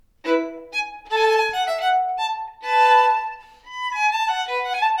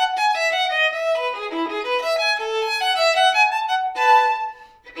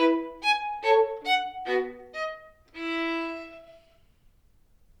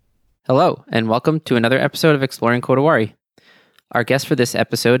Hello, and welcome to another episode of Exploring Kodawari. Our guest for this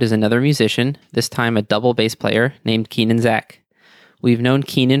episode is another musician, this time a double bass player named Keenan Zak. We've known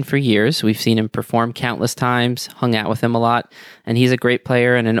Keenan for years. We've seen him perform countless times, hung out with him a lot, and he's a great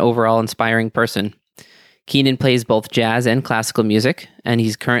player and an overall inspiring person. Keenan plays both jazz and classical music, and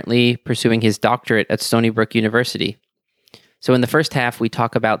he's currently pursuing his doctorate at Stony Brook University. So in the first half, we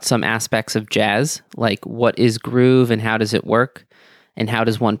talk about some aspects of jazz, like what is groove and how does it work, and how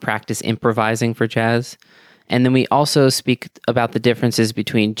does one practice improvising for jazz. And then we also speak about the differences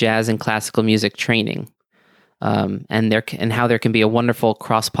between jazz and classical music training, and how there can be a wonderful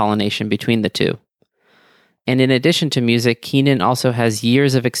cross-pollination between the two. And in addition to music, Keenan also has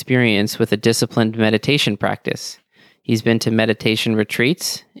years of experience with a disciplined meditation practice. He's been to meditation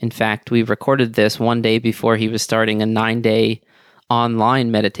retreats. In fact, we recorded this one day before he was starting a 9-day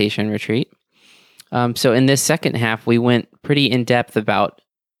online meditation retreat. So in this second half, we went pretty in-depth about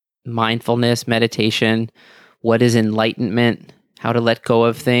mindfulness, meditation, what is enlightenment, how to let go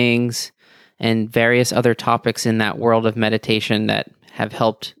of things, and various other topics in that world of meditation that have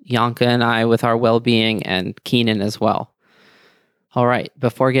helped Yanka and I with our well-being, and Keenan as well. All right,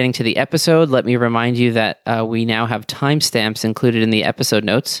 before getting to the episode, let me remind you that we now have timestamps included in the episode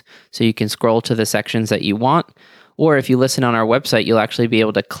notes, so you can scroll to the sections that you want. Or if you listen on our website, you'll actually be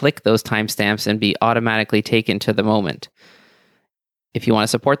able to click those timestamps and be automatically taken to the moment. If you want to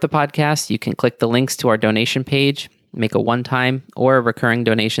support the podcast, you can click the links to our donation page, make a one-time or a recurring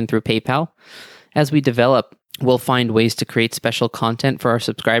donation through PayPal. As we develop, we'll find ways to create special content for our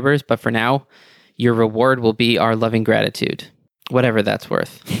subscribers, but for now, your reward will be our loving gratitude, whatever that's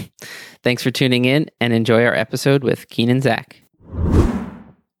worth. Thanks for tuning in, and enjoy our episode with Keenan Zak.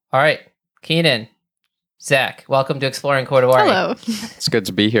 All right, Keenan, Zak, welcome to Exploring Kodawari. Hello. It's good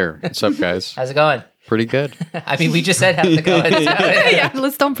to be here. What's up, guys? How's it going? Pretty good. I mean, we just said how's it going. Yeah,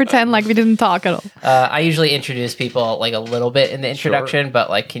 let's don't pretend like we didn't talk at all. I usually introduce people like a little bit in the introduction,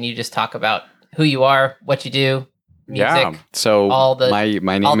 but like, can you just talk about who you are, what you do, music? Yeah. So my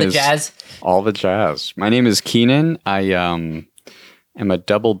name all the is jazz. All the jazz. My name is Keenan. I am a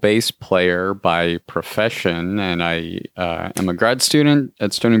double bass player by profession, and I am a grad student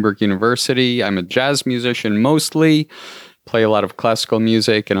at Stony Brook University. I'm a jazz musician mostly. Play a lot of classical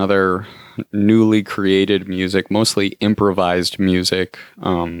music and other newly created music, mostly improvised music.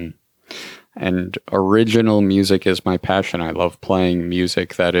 And original music is my passion. I love playing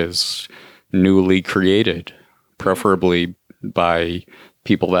music that is newly created, preferably by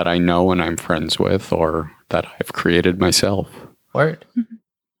people that I know and I'm friends with, or that I've created myself. Word.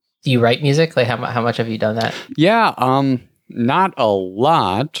 Do you write music? Like, how much have you done that? Yeah, not a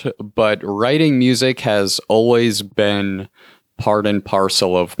lot, but writing music has always been part and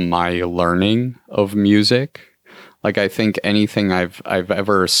parcel of my learning of music. Like, I think anything I've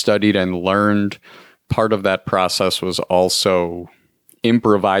ever studied and learned, part of that process was also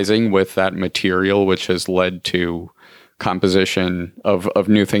improvising with that material, which has led to composition of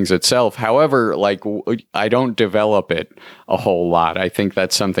new things itself. However, like, I don't develop it a whole lot. I think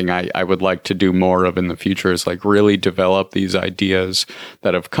that's something I would like to do more of in the future, is like really develop these ideas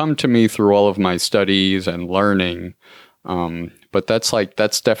that have come to me through all of my studies and learning. But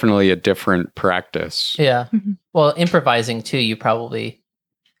that's definitely a different practice. Yeah. Well, improvising too, you probably,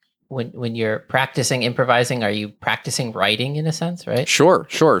 when you're practicing improvising, are you practicing writing in a sense, right? Sure.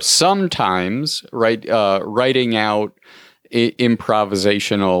 Sometimes, right, writing out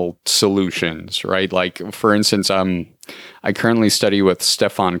improvisational solutions, right? Like, for instance, I currently study with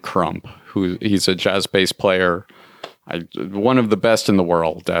Stefan Crump, he's a jazz bass player, one of the best in the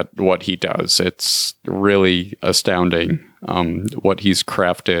world at what he does. It's really astounding what he's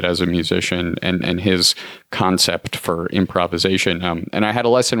crafted as a musician and his concept for improvisation. And I had a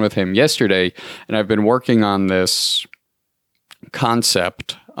lesson with him yesterday, and I've been working on this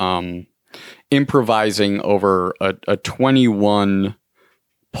concept, improvising over a 21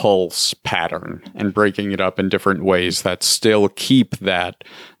 pulse pattern and breaking it up in different ways that still keep the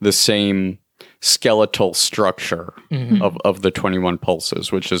same skeletal structure of the 21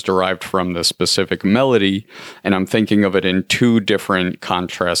 pulses, which is derived from the specific melody. And I'm thinking of it in two different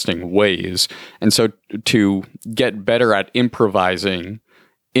contrasting ways. And so to get better at improvising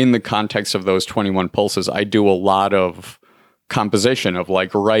in the context of those 21 pulses, I do a lot of composition, of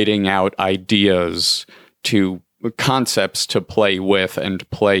like writing out ideas, to concepts to play with and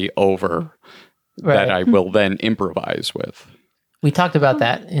play over, that I will then improvise with. We talked about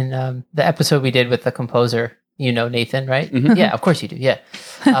that in the episode we did with the composer. You know Nathan, right? Mm-hmm. Yeah, of course you do. Yeah.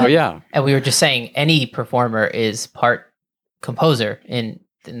 Oh, yeah. And we were just saying any performer is part composer in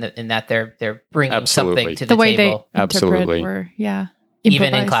that they're bringing Absolutely. something to the The way table. they Absolutely. interpret, or yeah. even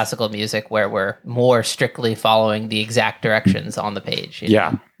in Improvise. classical music where we're more strictly following the exact directions on the page. you know?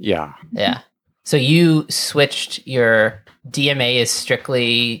 Yeah, yeah. Yeah. So you switched your DMA is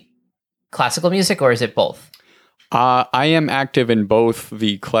strictly classical music, or is it both? I am active in both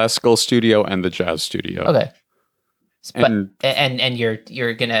the classical studio and the jazz studio. Okay. But And and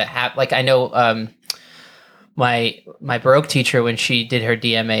you're gonna have, like, I know my Baroque teacher, when she did her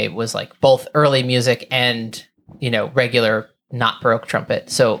DMA, was like both early music and, regular not Baroque trumpet.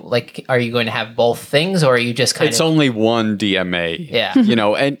 So, like, are you going to have both things, or are you just kind it's of only one DMA. yeah,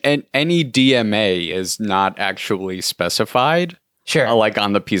 And any DMA is not actually specified. sure, Like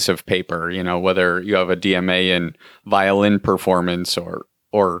on the piece of paper, whether you have a DMA in violin performance or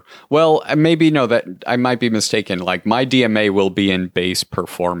well, maybe no, that I might be mistaken. Like my DMA will be in bass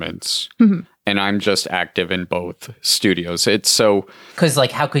performance, and I'm just active in both studios. It's so because,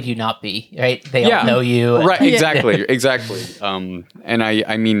 like, how could you not be, right? They Yeah. all know you, right, exactly. And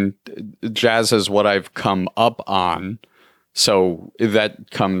I mean, jazz is what I've come up on. So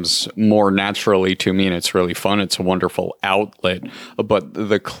that comes more naturally to me, and it's really fun. It's a wonderful outlet. But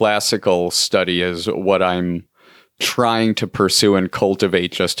the classical study is what I'm trying to pursue and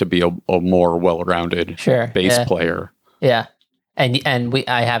cultivate, just to be a more well-rounded Sure, bass yeah. player. Yeah, and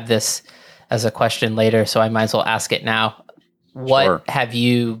I have this as a question later, so I might as well ask it now. What Sure. have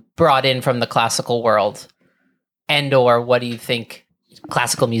you brought in from the classical world, and/or what do you think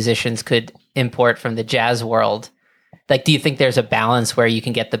classical musicians could import from the jazz world? Like, do you think there's a balance where you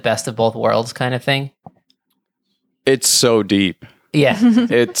can get the best of both worlds, kind of thing? It's so deep. Yeah,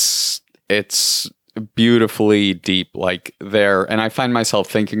 it's beautifully deep, like there. And I find myself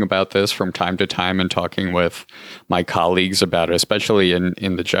thinking about this from time to time and talking with my colleagues about it, especially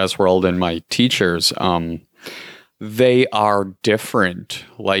in the jazz world, and my teachers. They are different.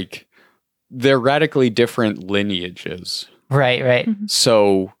 Like they're radically different lineages. right.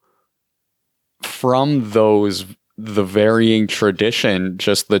 So from the varying tradition,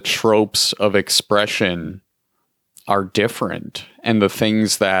 just the tropes of expression are different. And the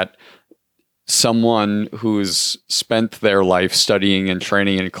things that someone who's spent their life studying and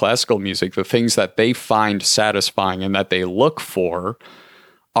training in classical music, the things that they find satisfying and that they look for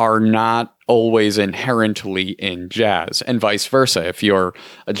are not always inherently in jazz, and vice versa. If you're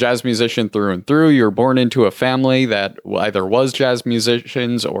a jazz musician through and through, you're born into a family that either was jazz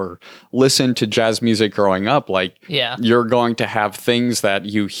musicians or listened to jazz music growing up, like Yeah. you're going to have things that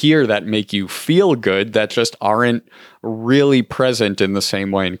you hear that make you feel good that just aren't really present in the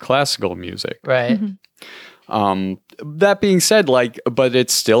same way in classical music. Right. That being said, but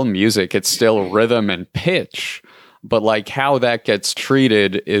it's still music. It's still rhythm and pitch. But like how that gets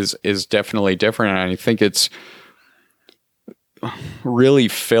treated is definitely different. And I think it's really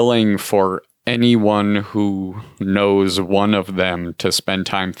filling for anyone who knows one of them to spend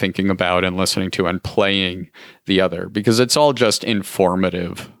time thinking about and listening to and playing the other, because it's all just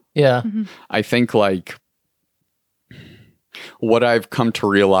informative. Yeah. I think like what I've come to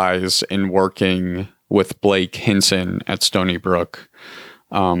realize in working with Blake Hinson at Stony Brook,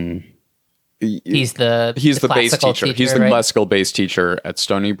 He's the bass classical teacher. He's the right? classical bass teacher at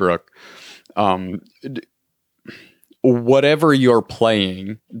Stony Brook. Whatever you're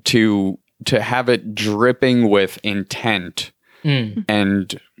playing, to have it dripping with intent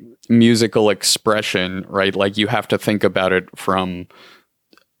and musical expression, right? Like you have to think about it from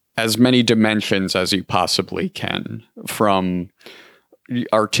as many dimensions as you possibly can, from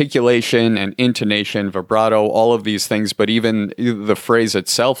articulation and intonation, vibrato, all of these things, but even the phrase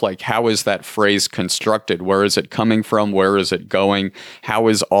itself, like how is that phrase constructed? Where is it coming from? Where is it going? How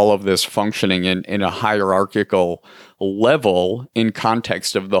is all of this functioning in a hierarchical level in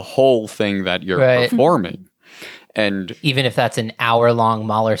context of the whole thing that you're Right. performing? And Even if that's an hour-long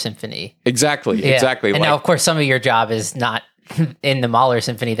Mahler symphony. exactly. And Like, now, of course, some of your job is not in the Mahler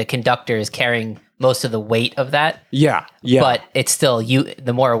symphony. The conductor is carrying most of the weight of that. yeah. But it's still you.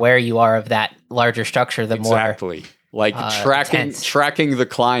 The more aware you are of that larger structure, the Exactly. Like tense. tracking the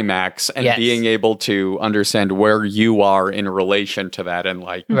climax and Yes. being able to understand where you are in relation to that, and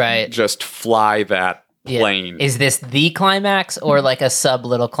like Right. just fly that Yeah. plane. Is this the climax or like a sub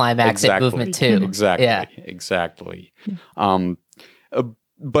little climax at movement two? Exactly. Yeah. Exactly.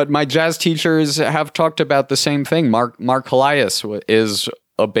 But my jazz teachers have talked about the same thing. Mark Helias is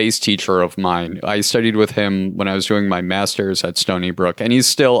a bass teacher of mine. I studied with him when I was doing my master's at Stony Brook, and he's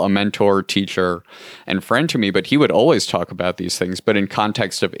still a mentor, teacher, and friend to me, but he would always talk about these things, but in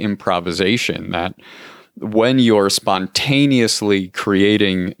context of improvisation, that when you're spontaneously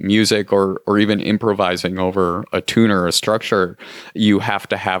creating music or even improvising over a tune or a structure, you have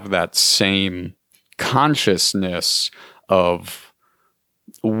to have that same consciousness of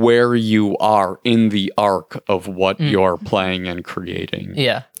where you are in the arc of what you're playing and creating.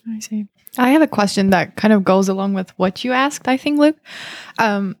 Yeah. I see. I have a question that kind of goes along with what you asked, I think, Luke.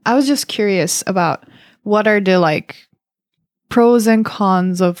 I was just curious about what are the like pros and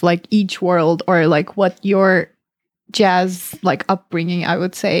cons of like each world, or like what your jazz like upbringing, I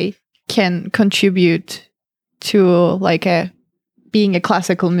would say, can contribute to like being a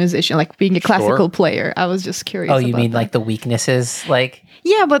classical musician, like being a classical player. I was just curious. Oh, you about mean that. like the weaknesses? Like,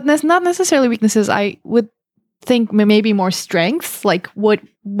 Yeah, but that's not necessarily weaknesses. I would think maybe more strengths. Like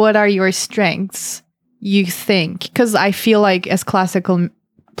what are your strengths, you think? Because I feel like as classical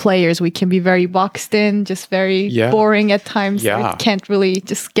players, we can be very boxed in, just very boring at times. Yeah. We can't really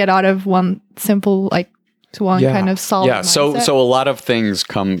just get out of one simple, like one kind of solid mindset. So a lot of things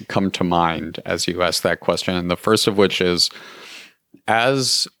come to mind as you ask that question. And the first of which is,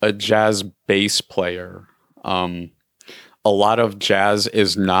 as a jazz bass player, a lot of jazz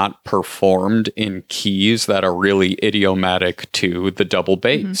is not performed in keys that are really idiomatic to the double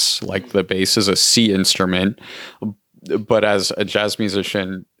bass. Like the bass is a C instrument, but as a jazz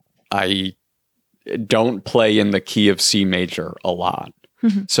musician, I don't play in the key of C major a lot.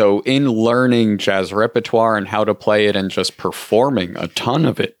 So in learning jazz repertoire and how to play it and just performing a ton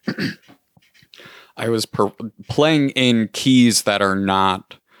of it, I was playing in keys that are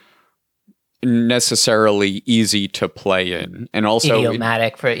not necessarily easy to play in, and also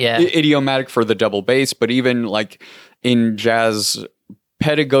idiomatic for the double bass. But even like in jazz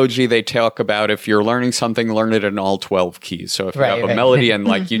pedagogy, they talk about if you're learning something, learn it in all 12 keys. So if you have a melody and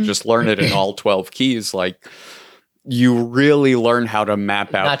like you just learn it in all 12 keys, like you really learn how to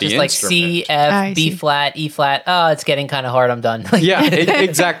map out not the just like instrument. C, F, B flat, E flat. Oh, it's getting kind of hard. I'm done.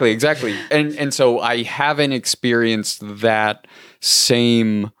 Exactly. And so I haven't experienced that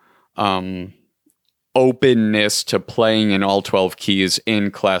same openness to playing in all 12 keys in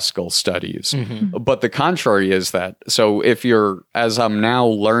classical studies. But the contrary is that, so if you're, as I'm now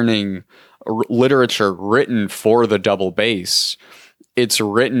learning literature written for the double bass, it's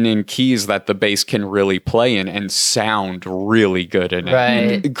written in keys that the bass can really play in and sound really good in it.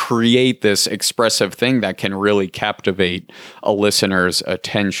 Right. Create this expressive thing that can really captivate a listener's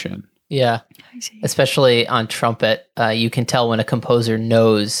attention. Yeah. Especially on trumpet, you can tell when a composer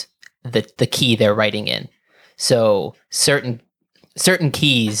knows the key they're writing in. So certain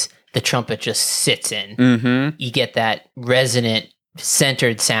keys, the trumpet just sits in. You get that resonant,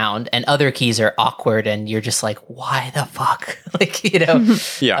 centered sound, and other keys are awkward, and you're just like, why the fuck? Like, you know?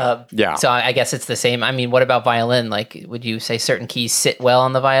 So I guess it's the same. I mean, what about violin? Like, would you say certain keys sit well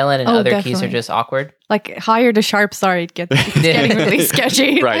on the violin and other keys are just awkward? Like, higher the sharps are, it's getting really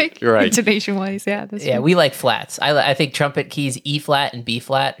sketchy. Right. Intonation-wise, that's true. We like flats. I think trumpet keys E flat and B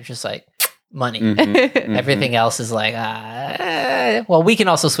flat are just like money. Everything else is like, well, we can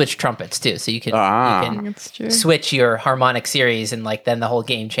also switch trumpets too. So you can That's true. switch your harmonic series, and like then the whole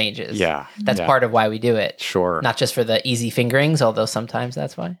game changes. That's part of why we do it. Sure. Not just for the easy fingerings, although sometimes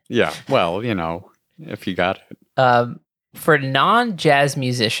that's why. Yeah. Well, you know, if you got it. For non-jazz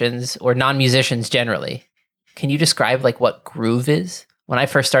musicians or non-musicians generally, can you describe like what groove is? When I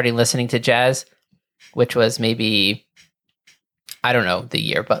first started listening to jazz, which was maybe, I don't know the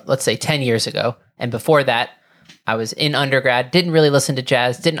year, but let's say 10 years ago. And before that, I was in undergrad, didn't really listen to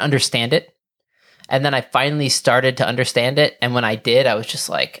jazz, didn't understand it. And then I finally started to understand it. And when I did, I was just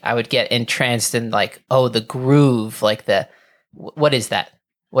like, I would get entranced in like, oh, the groove, like what is that?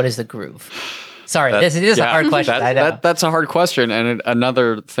 What is the groove? Sorry, this is a hard question. That's a hard question. And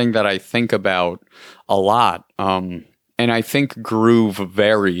another thing that I think about a lot, and I think groove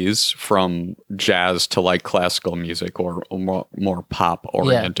varies from jazz to like classical music or more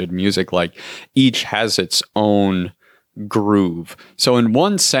pop-oriented music. Like each has its own groove. So in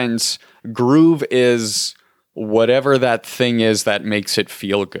one sense, groove is whatever that thing is that makes it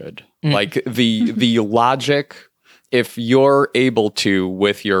feel good. Like the logic. If you're able to,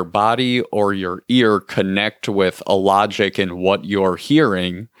 with your body or your ear, connect with a logic in what you're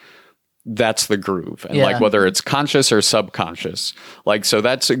hearing, that's the groove. And like whether it's conscious or subconscious, like, so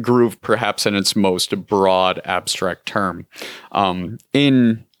that's a groove perhaps in its most broad abstract term.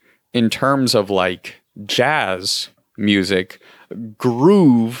 In terms of like jazz music,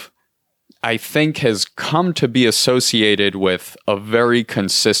 groove, I think, has come to be associated with a very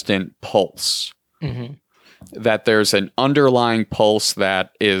consistent pulse. That there's an underlying pulse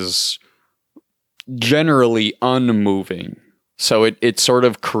that is generally unmoving. So it sort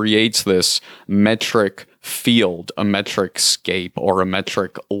of creates this metric field, a metric scape, or a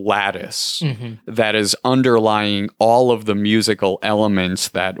metric lattice that is underlying all of the musical elements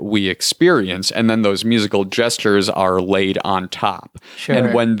that we experience. And then those musical gestures are laid on top. Sure.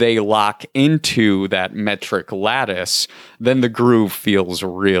 And when they lock into that metric lattice, then the groove feels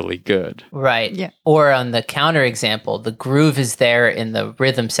really good. Right. Yeah. Or on the counter example, the groove is there in the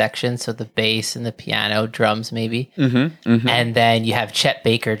rhythm section, so the bass and the piano, drums maybe. And then you have Chet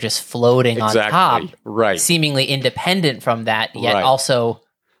Baker just floating on top, Right. seemingly independent from that, yet Right. also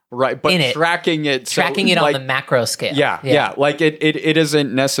Right. But in it, tracking it. tracking it on the macro scale. Yeah. Like it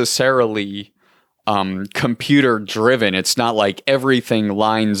isn't necessarily computer driven. It's not like everything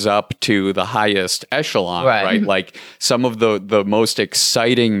lines up to the highest echelon, right? Like some of the most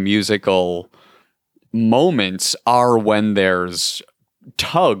exciting musical moments are when there's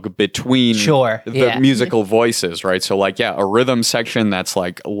tug between the musical voices, right? So like, a rhythm section that's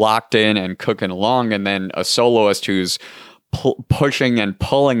like locked in and cooking along, and then a soloist who's pushing and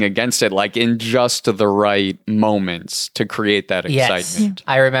pulling against it, like in just the right moments to create that excitement.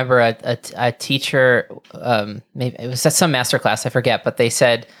 I remember a teacher, maybe it was at some masterclass, I forget, but they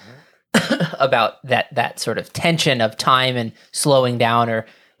said about that sort of tension of time and slowing down,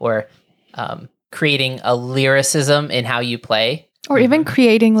 or creating a lyricism in how you play. Or even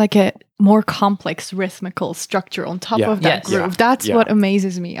creating like a more complex rhythmical structure on top of that groove. That's what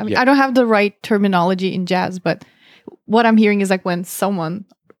amazes me. I mean, I don't have the right terminology in jazz, but what I'm hearing is like when someone,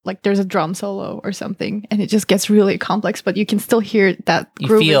 like there's a drum solo or something and it just gets really complex, but you can still hear that You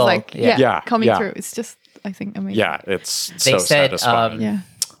groove feel, is like coming through. It's just, I think, amazing. Yeah, it's They so said, satisfying.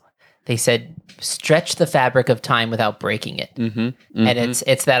 They said, stretch the fabric of time without breaking it. And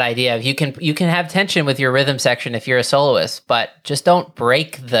it's that idea of you can have tension with your rhythm section if you're a soloist, but just don't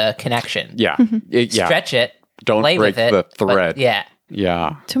break the connection. Stretch it. Don't play break with it, the thread.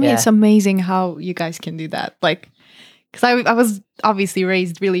 But To me, it's amazing how you guys can do that. Like, because I was obviously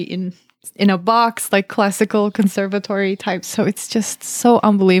raised really in a box, like classical conservatory type. So it's just so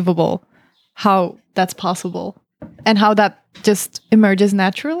unbelievable how that's possible and how that just emerges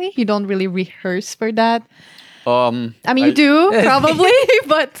naturally. You don't really rehearse for that. I mean, you do probably,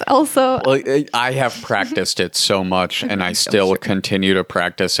 but also Well, I have practiced it so much, and I still continue to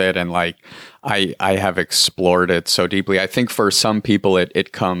practice it, and like I have explored it so deeply. I think for some people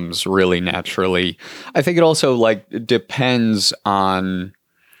it comes really naturally. I think it also like depends on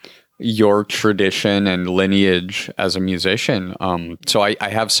your tradition and lineage as a musician. So I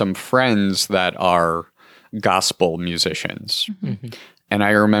have some friends that are gospel musicians. And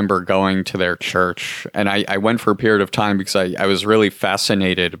I remember going to their church, and I went for a period of time because I was really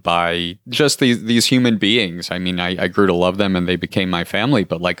fascinated by just these human beings. I mean, I grew to love them and they became my family,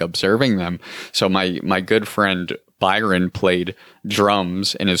 but like observing them. So my good friend Byron played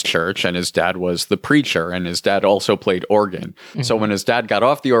drums in his church, and his dad was the preacher, and his dad also played organ. So when his dad got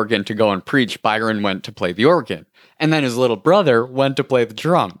off the organ to go and preach, Byron went to play the organ. And then his little brother went to play the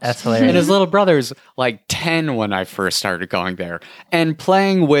drums. That's hilarious. And his little brother's like 10 when I first started going there, and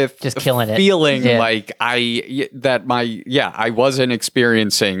playing with Just killing it. feeling like I wasn't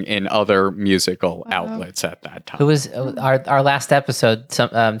experiencing in other musical outlets at that time. Who was our last episode?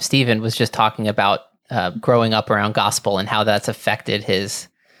 Stephen was just talking about growing up around gospel and how that's affected his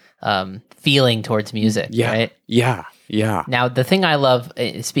feeling towards music. Right? Yeah. Now, the thing I love,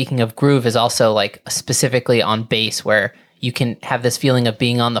 speaking of groove, is also like specifically on bass, where you can have this feeling of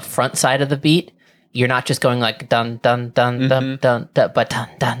being on the front side of the beat. You're not just going like dun dun dun dun dun, dun but dun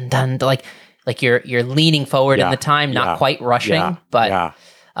dun dun, like you're leaning forward in the time, not quite rushing. But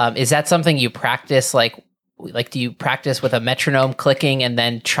is that something you practice? Like do you practice with a metronome clicking and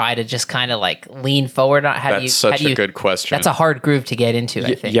then try to just kind of like lean forward? That's such a good question. That's a hard groove to get into,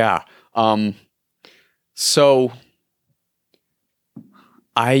 I think. Yeah. So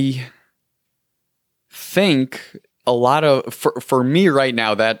I think a lot of for me right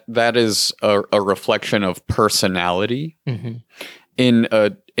now that is a reflection of personality.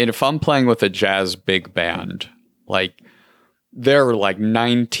 If I'm playing with a jazz big band, like there are like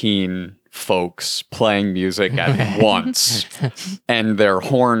 19 folks playing music at once, and their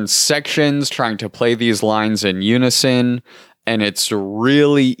horn sections trying to play these lines in unison, and it's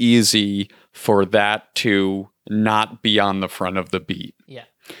really easy for that to not be on the front of the beat. Yeah.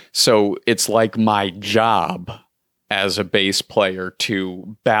 So it's like my job as a bass player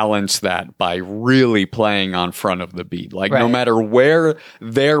to balance that by really playing on front of the beat. Like no matter where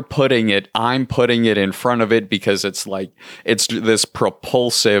they're putting it, I'm putting it in front of it, because it's like it's this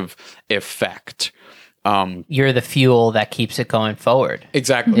propulsive effect. You're the fuel that keeps it going forward.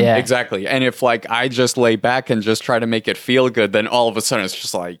 Exactly. Yeah. Exactly. And if like I just lay back and just try to make it feel good, then all of a sudden it's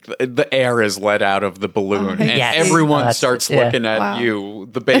just like the air is let out of the balloon, and Yes. everyone That's- starts yeah. looking at Wow. you,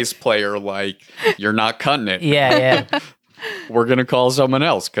 the bass player, like you're not cutting it. Yeah, yeah, We're gonna call someone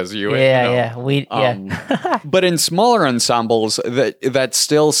else because you. yeah, you know. yeah. But in smaller ensembles, that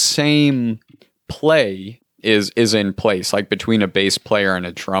still same play is in place, like between a bass player and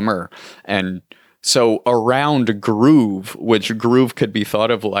a drummer, and so around groove, which groove could be thought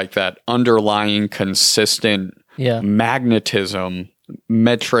of like that underlying consistent Yeah. magnetism,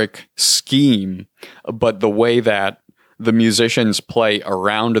 metric scheme, but the way that the musicians play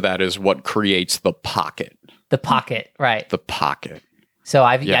around that is what creates the pocket. The pocket, right? The pocket. So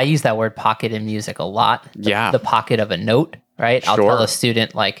I Yeah. use that word pocket in music a lot. Yeah. The pocket of a note, right? I'll Sure. tell a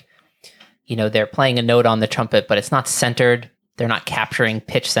student like, they're playing a note on the trumpet, but it's not centered. They're not capturing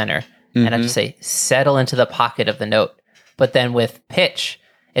pitch center. And I just say, settle into the pocket of the note. But then with pitch,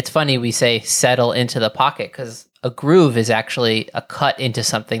 it's funny we say settle into the pocket because a groove is actually a cut into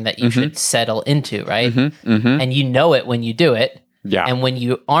something that you should settle into, right? And you know it when you do it. Yeah. And when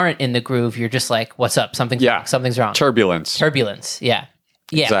you aren't in the groove, you're just like, what's up? Something's Yeah. wrong. Something's wrong. Turbulence. Turbulence. Yeah.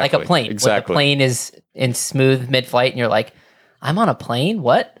 Yeah. Like a Exactly. plane. When Exactly. the plane is in smooth mid-flight and you're like, I'm on a plane?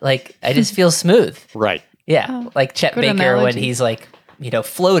 What? Like, I just feel smooth. Right. Yeah. Oh, Like Chet good Baker when analogy. he's like,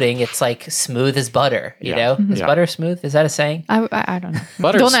 floating, it's like smooth as butter, you Yeah. know? Is Yeah. butter smooth? Is that a saying? I don't know.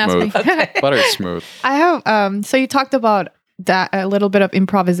 Butter's Don't ask smooth. me. Butter's smooth. I have so you talked about that a little bit of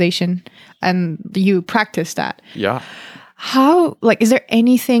improvisation and you practice that. Yeah. How is there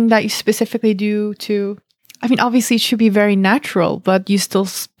anything that you specifically do to I mean obviously it should be very natural, but you still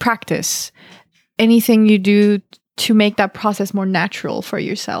practice. Anything you do to make that process more natural for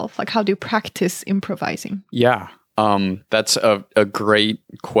yourself? Like how do you practice improvising? Yeah. That's a great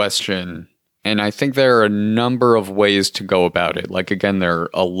question. And I think there are a number of ways to go about it. Like, again, there are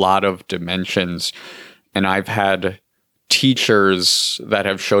a lot of dimensions. And I've had teachers that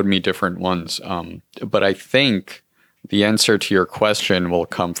have showed me different ones. But I think the answer to your question will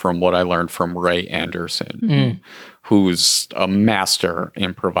come from what I learned from Ray Anderson, who's a master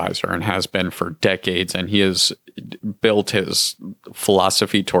improviser and has been for decades. And he has built his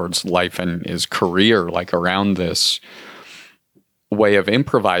philosophy towards life and his career like around this way of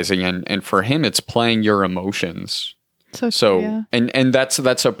improvising. And for him, it's playing your emotions. So yeah. and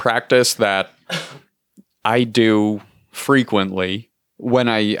that's a practice that I do frequently. When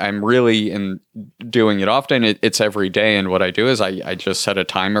I'm really doing it often, it's every day. And what I do is I just set a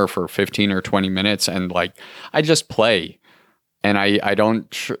timer for 15 or 20 minutes and like I just play. And I don't,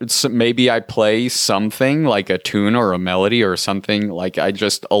 maybe I play something like a tune or a melody or something. Like I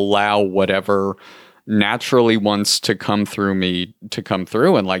just allow whatever naturally wants to come through me to come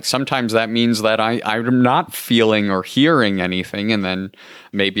through. And like sometimes that means that I'm not feeling or hearing anything. And then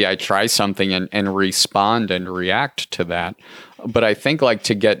maybe I try something and respond and react to that. But I think like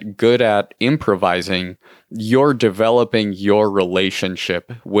to get good at improvising, you're developing your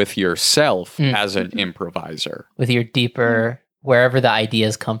relationship with yourself as an improviser. With your deeper, wherever the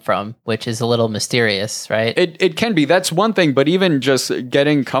ideas come from, which is a little mysterious, right? It can be. That's one thing. But even just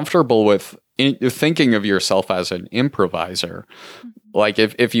getting comfortable with thinking of yourself as an improviser. Like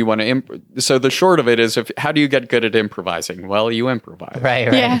if you want to, so the short of it is, how do you get good at improvising? Well, you improvise.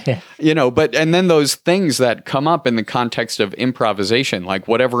 Right. Yeah. And then those things that come up in the context of improvisation, like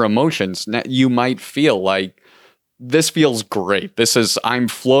whatever emotions you might feel like, this feels great. I'm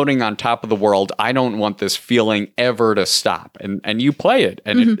floating on top of the world. I don't want this feeling ever to stop. And you play it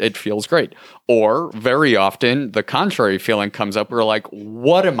and it feels great. Or very often the contrary feeling comes up. We're like,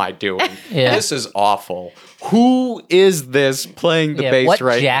 what am I doing? Yeah. This is awful. Who is this playing the bass what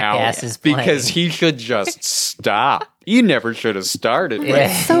right jackass now? is playing? Because he should just stop. You never should have started. Yeah.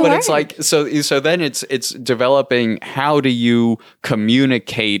 Right? So But it's hard. like so then it's developing how do you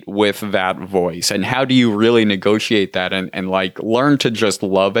communicate with that voice and how do you really negotiate that and like learn to just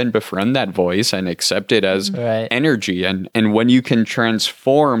love and befriend that voice and accept it as Right. energy and when you can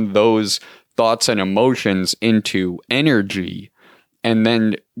transform those thoughts and emotions into energy and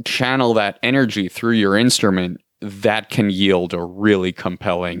then channel that energy through your instrument, that can yield a really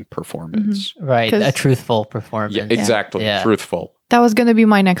compelling performance. Right. 'Cause- A truthful performance. Yeah, exactly. Yeah. Truthful. That was going to be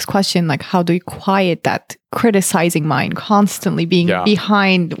my next question. Like, how do you quiet that criticizing mind constantly being Yeah.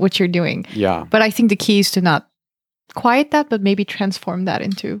 behind what you're doing? Yeah. But I think the key is to not quiet that, but maybe transform that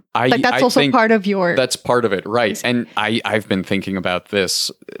into that's I also think part of your. That's part of it, right? And I've been thinking about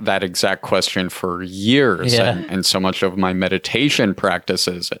that exact question for years, Yeah. and so much of my meditation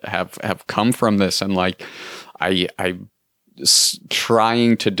practices have come from this. And like, I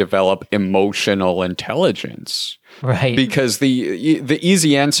trying to develop emotional intelligence. Right. Because the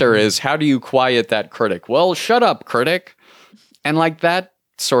easy answer is, how do you quiet that critic? Well, shut up, critic. And like that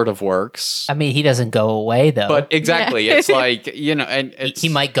sort of works. I mean, he doesn't go away though. But exactly, it's like, and he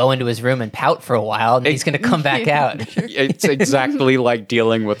might go into his room and pout for a while, and he's going to come back out. It's exactly like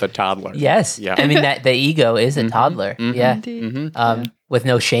dealing with a toddler. Yes. Yeah. I mean, that the ego is a toddler. Yeah. With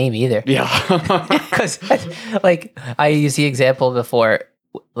no shame either. Yeah. Because, like, I use the example before.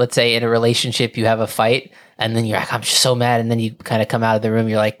 Let's say in a relationship you have a fight, and then you're like, I'm just so mad, and then you kind of come out of the room.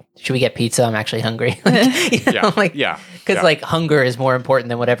 You're like, should we get pizza? I'm actually hungry. Because like hunger is more important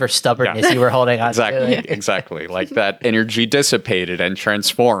than whatever stubbornness you were holding on exactly, to. Exactly. Like that energy dissipated and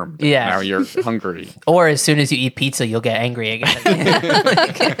transformed. Yeah. Now you're hungry. Or as soon as you eat pizza, you'll get angry again.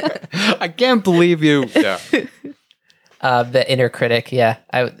 I can't believe you. Yeah. The inner critic. Yeah.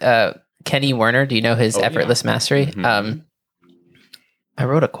 Kenny Werner. Do you know his Effortless Mastery? Mm-hmm. I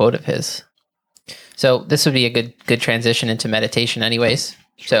wrote a quote of his. So this would be a good transition into meditation anyways.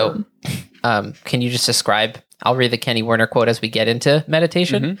 Sure. So can you just describe, I'll read the Kenny Werner quote as we get into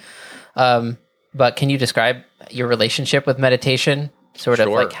meditation. But can you describe your relationship with meditation? Sort of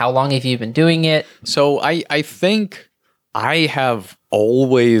like, how long have you been doing it? So I think I have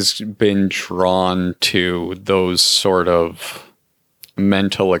always been drawn to those sort of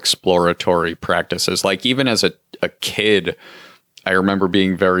mental exploratory practices. Like even as a kid, I remember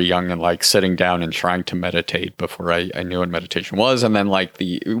being very young and like sitting down and trying to meditate before I knew what meditation was. And then like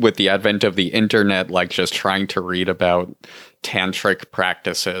with the advent of the internet, like just trying to read about tantric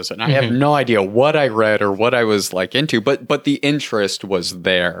practices. And I have no idea what I read or what I was like into, but the interest was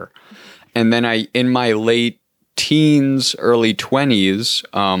there. And then in my late teens, early 20s,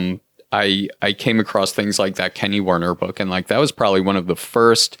 I came across things like that Kenny Werner book. And like, that was probably one of the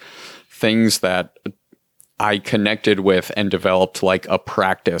first things that I connected with and developed like a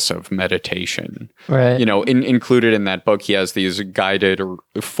practice of meditation. Right. You know, included in that book, he has these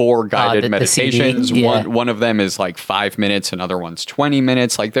four guided meditations. The CD, yeah. One of them is like 5 minutes, another one's 20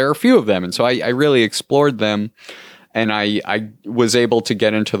 minutes. Like there are a few of them. And so I really explored them, and I was able to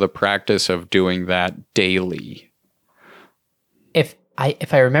get into the practice of doing that daily. If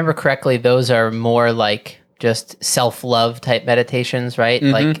I remember correctly, those are more like just self-love type meditations, right?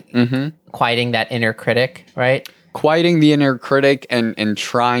 Quieting that inner critic, right? Quieting the inner critic and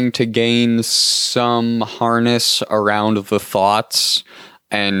trying to gain some harness around the thoughts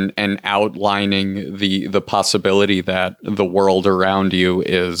and outlining the possibility that the world around you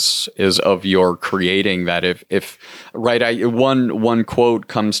is of your creating. That if one quote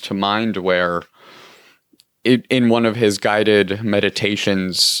comes to mind where in one of his guided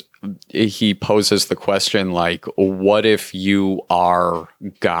meditations, he poses the question like, what if you are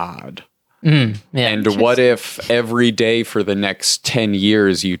God? And what if every day for the next 10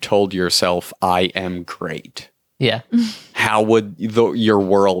 years you told yourself, I am great? Yeah. How would your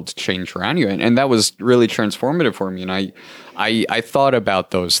world change around you? And that was really transformative for me. And I thought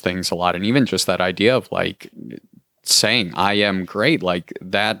about those things a lot. And even just that idea of like saying, I am great, like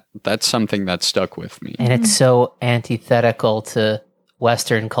that's something that stuck with me. And it's so antithetical to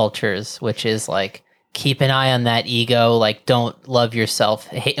Western cultures, which is like, keep an eye on that ego, like don't love yourself,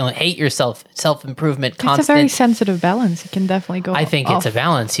 hate yourself, self-improvement, constant. It's a very sensitive balance. It can definitely go I think off. it's a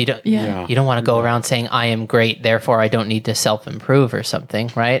balance. You don't you don't want to go around saying I am great, therefore I don't need to self-improve or something,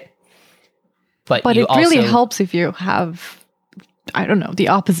 right? But it really helps if you have, I don't know, the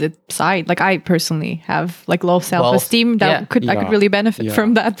opposite side. Like I personally have like low self-esteem I could really benefit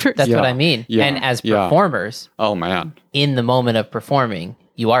from that. That's what I mean. Yeah. And as performers, oh man, in the moment of performing,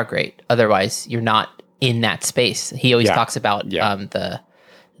 you are great. Otherwise, you're not in that space. He always talks about the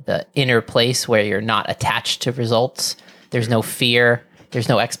inner place where you're not attached to results. There's no fear. There's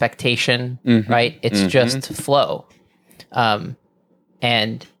no expectation, right? It's just flow.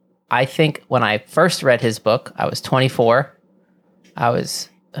 And I think when I first read his book, I was 24. I was,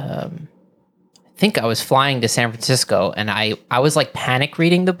 I think I was flying to San Francisco, and I was like panic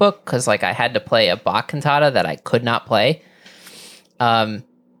reading the book because like I had to play a Bach cantata that I could not play.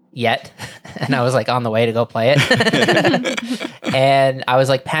 Yet, and I was like on the way to go play it. And I was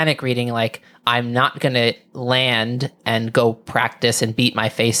like panic reading, like I'm not going to land and go practice and beat my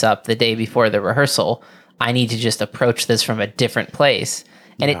face up the day before the rehearsal. I need to just approach this from a different place.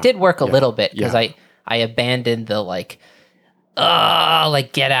 And it did work a little bit because I abandoned the like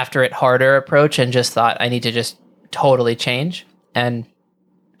get after it harder approach and just thought I need to just totally change. And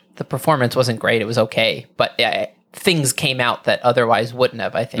the performance wasn't great. It was okay. But things came out that otherwise wouldn't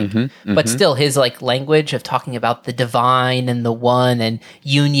have, I think. But still, his like language of talking about the divine and the one and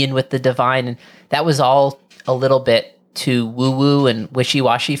union with the divine, and that was all a little bit too woo-woo and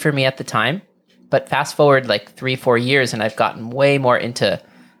wishy-washy for me at the time. But fast forward like 3-4 years and I've gotten way more into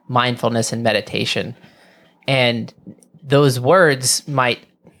mindfulness and meditation. And those words might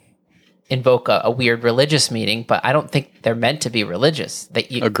invoke a weird religious meaning, but I don't think they're meant to be religious.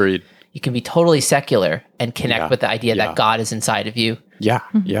 That you, Agreed. You can be totally secular and connect Yeah, with the idea yeah. that God is inside of you, Yeah.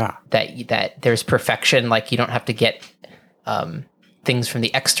 Yeah. that there's perfection. Like you don't have to get things from the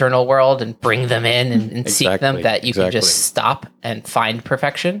external world and bring them in and seek them, Exactly, that you can exactly. just stop and find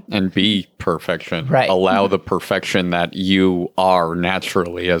perfection. And be perfection. Right. Allow the perfection that you are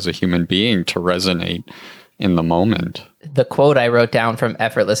naturally as a human being to resonate in the moment. The quote I wrote down from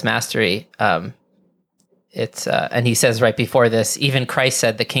Effortless Mastery, it's and he says right before this, even Christ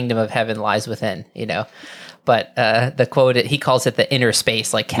said the kingdom of heaven lies within, you know. But the quote, he calls it the inner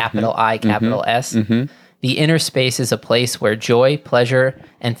space, like capital I, capital S. The inner space is a place where joy, pleasure,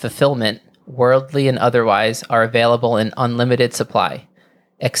 and fulfillment, worldly and otherwise, are available in unlimited supply.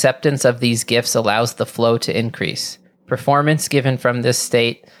 Acceptance of these gifts allows the flow to increase. Performances given from this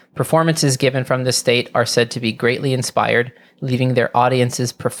state are said to be greatly inspired, leaving their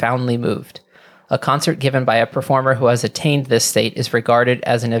audiences profoundly moved. A concert given by a performer who has attained this state is regarded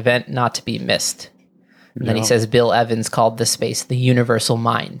as an event not to be missed. And then he says Bill Evans called this space the universal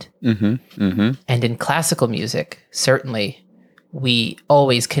mind. And in classical music, certainly, we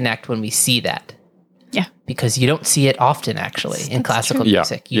always connect when we see that. Yeah. Because you don't see it often, actually, in That's classical true.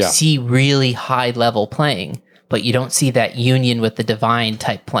 music. You Yeah. see really high level playing, but you don't see that union with the divine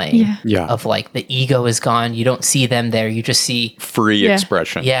type playing. Yeah. Yeah. Of like the ego is gone. You don't see them there. You just see, Free Yeah.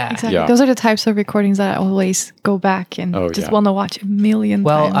 expression. yeah. Exactly. Yeah. Those are the types of recordings that I always go back and just yeah. want to watch a million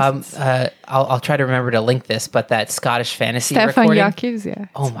Well, times. I'll try to remember to link this, but that Scottish fantasy Stefan recording. Jakobs, yeah.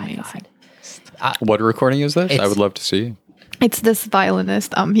 Oh it's my amazing. God. What recording is this? I It's- would love to see. It's this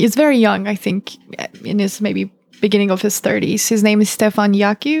violinist. He's very young, I think, in his maybe beginning of his 30s. His name is Stefan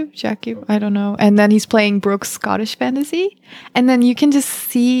Jakub, I don't know. And then he's playing Brooks Scottish fantasy. And then you can just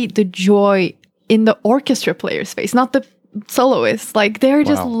see the joy in the orchestra player's face, not the soloists. Like they're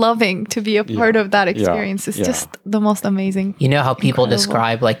just Wow. loving to be a part Yeah. of that Yeah. experience. It's Yeah. just the most amazing. You know how people Incredible.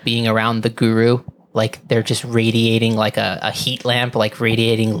 describe like being around the guru? Like they're just radiating like a heat lamp, like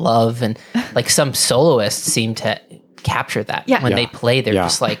radiating love. And like some soloists seem to capture that. Yeah. When Yeah. they play, they're Yeah.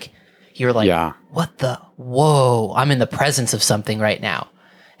 just like, you're like, Yeah. what the, whoa, I'm in the presence of something right now.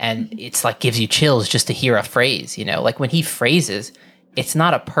 And it's like gives you chills just to hear a phrase, you know, like when he phrases, it's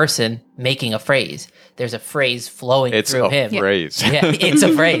not a person making a phrase. There's a phrase flowing It's through a him. phrase. Yeah, it's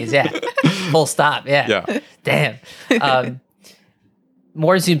a phrase. Yeah. Full stop. Yeah. Yeah. Damn.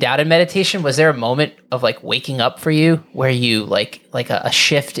 More zoomed out in meditation, was there a moment of like waking up for you where you like a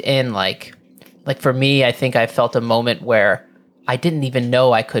shift in like for me, I think I felt a moment where I didn't even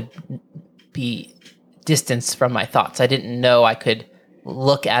know I could be distanced from my thoughts. I didn't know I could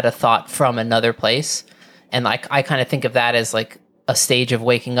look at a thought from another place. And like I kind of think of that as like a stage of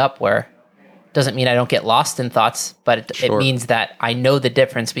waking up where doesn't mean I don't get lost in thoughts, but it Sure. means that I know the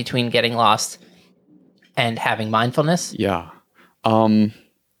difference between getting lost and having mindfulness. Yeah.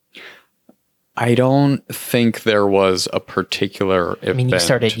 I don't think there was a particular event. I mean, you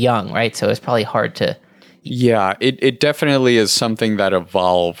started young, right? So it's probably hard to. Yeah, it definitely is something that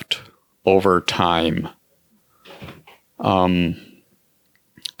evolved over time.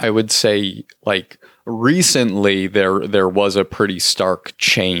 I would say like recently there was a pretty stark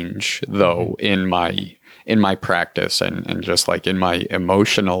change though in my practice and just like in my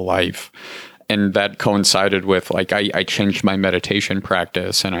emotional life. And that coincided with like I changed my meditation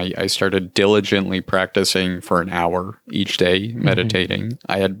practice and I started diligently practicing for an hour each day, meditating.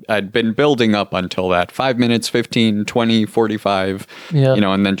 I'd been building up until that 5 minutes, 15, 20, 45, Yeah.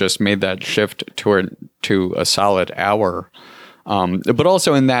 and then just made that shift to a solid hour. But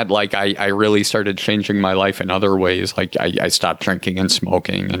also in that, like I really started changing my life in other ways. Like I stopped drinking and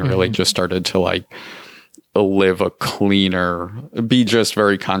smoking and really just started to like live a cleaner, be just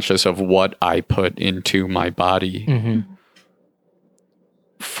very conscious of what I put into my body.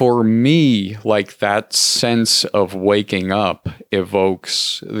 For me, like that sense of waking up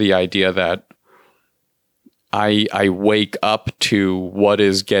evokes the idea that I wake up to what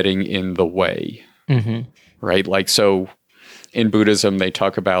is getting in the way, right? Like, so in Buddhism, they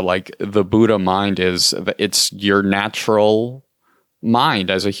talk about like the Buddha mind it's your natural mind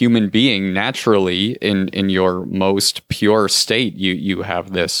as a human being. Naturally in your most pure state, you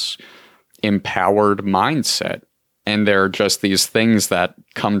have this empowered mindset, and there are just these things that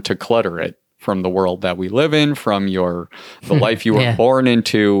come to clutter it from the world that we live in, from the life you were Yeah. born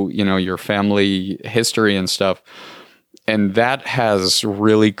into, your family history and stuff. And that has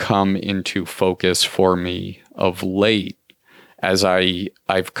really come into focus for me of late as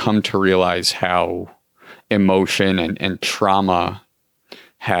I've come to realize how emotion and trauma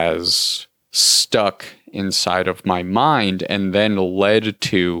has stuck inside of my mind and then led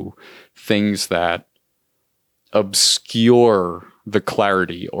to things that obscure the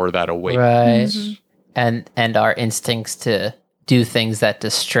clarity or that awakening. Right. And our instincts to do things that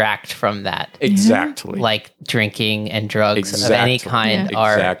distract from that. Exactly. Like drinking and drugs of any kind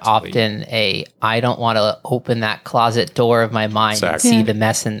are often I don't want to open that closet door of my mind and see the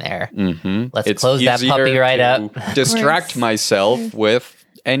mess in there. Let's close that puppy right up. Distract myself with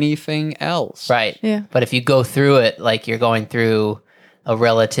anything else. Right. Yeah. But if you go through it like you're going through a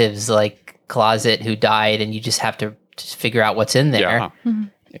relative's like closet who died and you just have to just figure out what's in there. Yeah.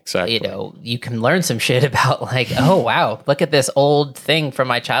 Exactly. You know, you can learn some shit about like, oh, wow, look at this old thing from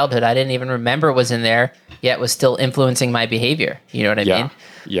my childhood I didn't even remember was in there, yet was still influencing my behavior. You know what I mean?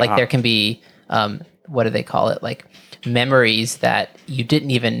 Yeah. Like there can be, what do they call it? Like memories that you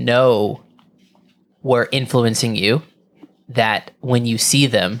didn't even know were influencing you, that when you see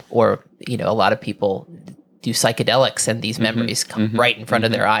them, or, you know, a lot of people do psychedelics and these memories come right in front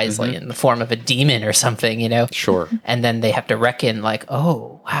of their eyes, like in the form of a demon or something, you know? Sure. And then they have to reckon like,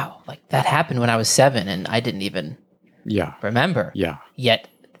 oh, wow, like that happened when I was 7 and I didn't even remember. Yeah. Yet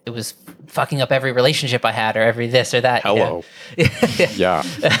it was fucking up every relationship I had or every this or that. Hello. You know? Yeah.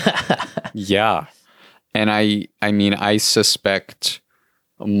 Yeah. And I mean, I suspect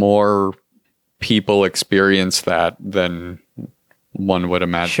more people experience that than one would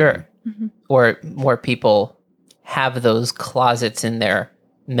imagine. Sure. Or more people have those closets in their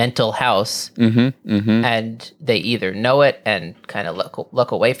mental house and they either know it and kind of look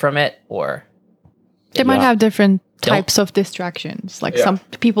away from it, or they might have different types of distractions. Like some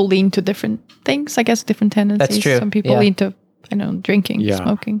people lean to different things, I guess, different tendencies. That's true. Some people lean to, I know, drinking,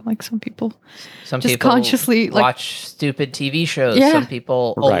 smoking. Like some people just consciously watch stupid TV shows. Yeah. Some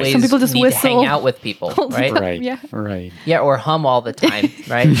people always some people just need whistle to hang out with people, right? Right. Yeah, or hum all the time,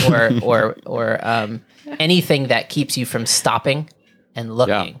 right? or anything that keeps you from stopping and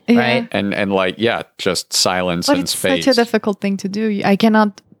looking, right? And like, just silence but and it's space. such a difficult thing to do. I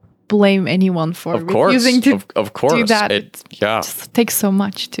cannot blame anyone for refusing to of course. do that. It just takes so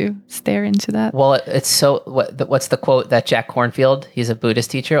much to stare into that. Well, it's so. What's the quote that Jack Kornfield, he's a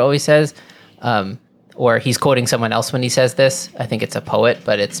Buddhist teacher, always says? Or he's quoting someone else when he says this. I think it's a poet,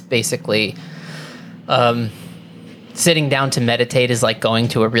 but it's basically sitting down to meditate is like going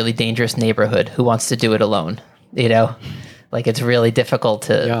to a really dangerous neighborhood. Who wants to do it alone? You know? Like it's really difficult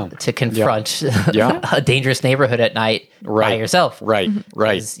to confront a dangerous neighborhood at night by yourself. Right.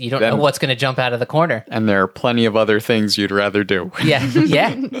 You don't know what's going to jump out of the corner. And there are plenty of other things you'd rather do.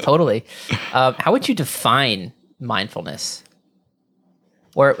 Yeah, totally. How would you define mindfulness?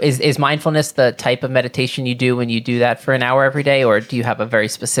 Or is mindfulness the type of meditation you do when you do that for an hour every day? Or do you have a very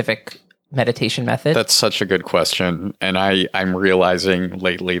specific meditation method? That's such a good question. And I'm realizing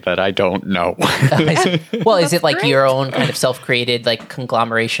lately that I don't know. Well, is it like your own kind of self-created like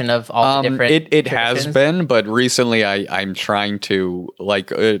conglomeration of all the different It has been, but recently I'm trying to,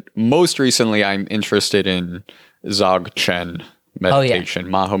 like, most recently I'm interested in Dzogchen meditation,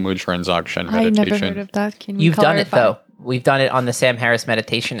 Mahamudra and Dzogchen meditation. I never heard of that. Can you You've done it though. We've done it on the Sam Harris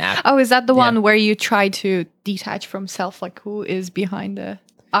meditation app. Oh, is that the one where you try to detach from self, like who is behind the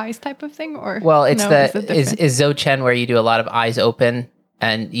eyes type of thing? Or well, it's is Dzogchen where you do a lot of eyes open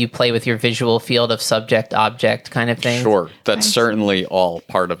and you play with your visual field of subject object kind of thing. Sure, that's certainly all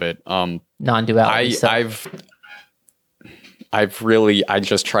part of it. Non-duality. I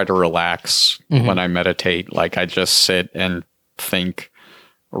just try to relax when I meditate. Like I just sit and think,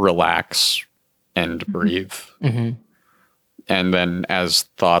 relax, and breathe. And then as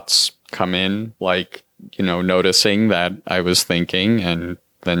thoughts come in, like, you know, noticing that I was thinking and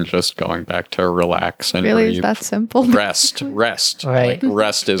then just going back to relax and really breathe. Is that simple? Rest. Right. Like,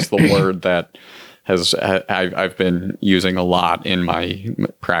 rest is the word that I've been using a lot in my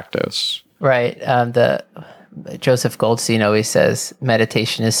practice. Right. The Joseph Goldstein always says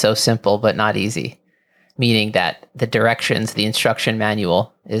meditation is so simple but not easy, meaning that the directions, the instruction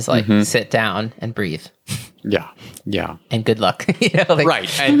manual is like sit down and breathe. Yeah. And good luck. You know, like,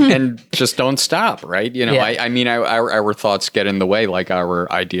 right. And just don't stop, right? You know, I mean, our thoughts get in the way, like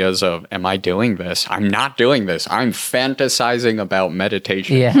our ideas of, am I doing this? I'm not doing this. I'm fantasizing about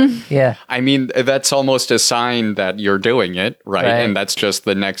meditation. Yeah. I mean, that's almost a sign that you're doing it, right? And that's just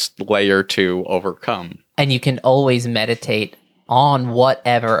the next layer to overcome. And you can always meditate on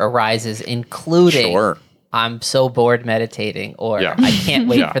whatever arises, including I'm so bored meditating, or Yeah. I can't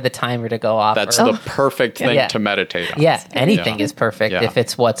wait Yeah. for the timer to go off. That's or, the perfect thing Yeah. to meditate on. yeah, anything Yeah. is perfect Yeah. if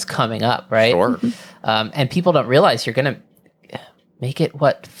it's what's coming up, right? Sure. And people don't realize you're going to make it,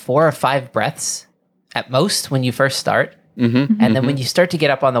 4 or 5 breaths at most when you first start. Mm-hmm. And then when you start to get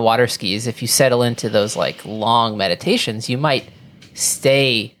up on the water skis, if you settle into those like long meditations, you might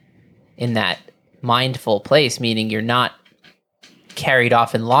stay in that mindful place, meaning you're not carried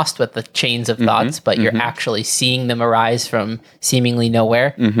off and lost with the chains of thoughts, but you're actually seeing them arise from seemingly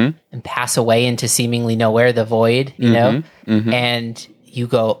nowhere and pass away into seemingly nowhere, the void, you know? And you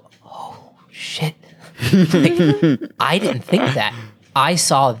go, oh, shit. Like, I didn't think that. I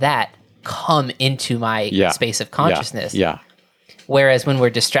saw that come into my space of consciousness. Yeah. Whereas when we're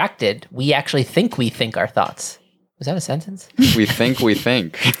distracted, we actually think we think our thoughts. Was that a sentence? We think we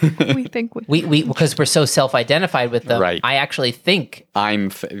think. We think We because we're so self-identified with them. Right. I actually think I'm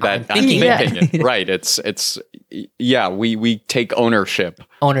thinking thinking that. it. Right. It's yeah, we take ownership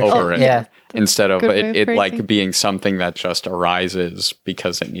over ownership. it. Yeah. Instead of Good way of it like phrasing. being something that just arises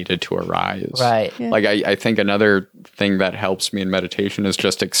because it needed to arise. Right. Yeah. Like I think another thing that helps me in meditation is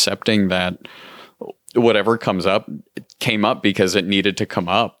just accepting that whatever comes up, it came up because it needed to come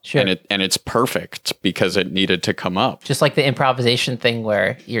up. Sure. And it's perfect because it needed to come up. Just like the improvisation thing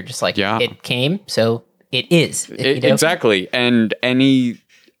where you're just like, Yeah. it came, so it is. You know? Exactly. And any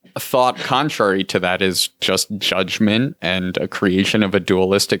thought contrary to that is just judgment and a creation of a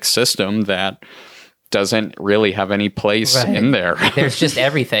dualistic system that doesn't really have any place Right. in there. There's just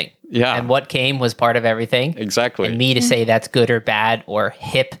everything. Yeah. And what came was part of everything. Exactly. And me to say that's good or bad or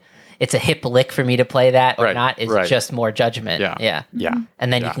hip, it's a hip lick for me to play that or Right, not is right. just more judgment. Yeah. Yeah. Yeah.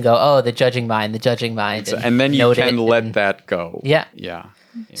 And then you Yeah. can go, oh, the judging mind. And then you note can it let and- that go. Yeah. Yeah.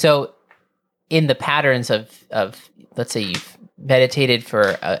 So, in the patterns of let's say you've meditated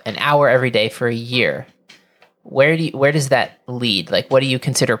for an hour every day for a year, where does that lead? Like, what do you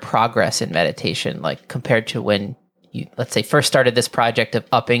consider progress in meditation? Like compared to when you, let's say, first started this project of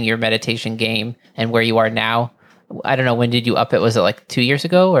upping your meditation game and where you are now? I don't know, when did you up it? Was it like 2 years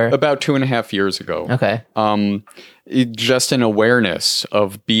ago or? About 2.5 years ago. Okay. Just an awareness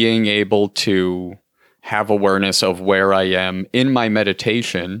of being able to have awareness of where I am in my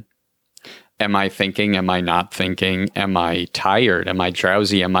meditation. Am I thinking? Am I not thinking? Am I tired? Am I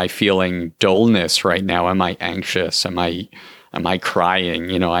drowsy? Am I feeling dullness right now? Am I anxious? Am I crying?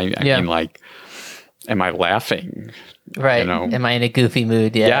 You know, I Yeah. mean, like, am I laughing? Right. You know? Am I in a goofy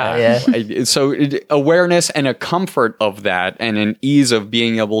mood? Yeah. So awareness and a comfort of that and an ease of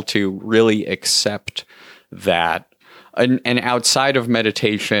being able to really accept that. And outside of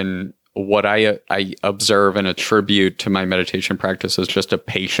meditation, what I observe and attribute to my meditation practice is just a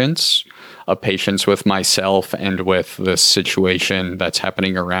patience with myself and with the situation that's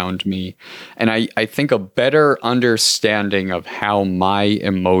happening around me. And I think a better understanding of how my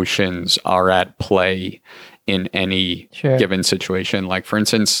emotions are at play in any Sure. given situation. Like, for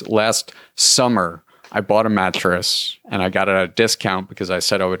instance, last summer, I bought a mattress and I got it at a discount because I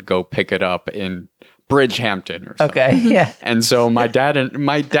said I would go pick it up in Bridgehampton or something. Okay. Yeah. And so my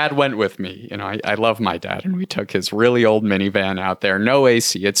dad went with me. You know, I love my dad, and we took his really old minivan out there. No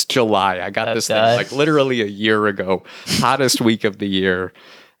AC. It's July. I got this thing God. like literally a year ago, hottest week of the year.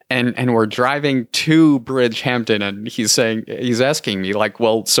 And we're driving to Bridgehampton, and he's asking me like,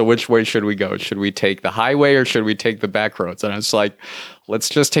 well, so which way should we go? Should we take the highway or should we take the back roads? And I was like, let's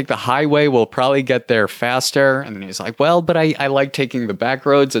just take the highway. We'll probably get there faster. And then he's like, well, but I like taking the back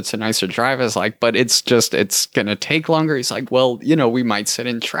roads. It's a nicer drive. I was like, but it's going to take longer. He's like, well, you know, we might sit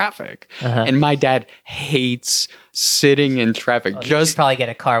in traffic. Uh-huh. And my dad hates sitting in traffic. You should probably get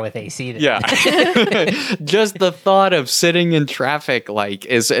a car with AC. Then. Yeah. Just the thought of sitting in traffic like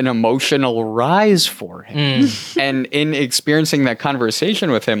is an emotional rise for him. And in experiencing that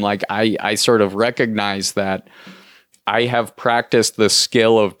conversation with him, like I sort of recognize that I have practiced the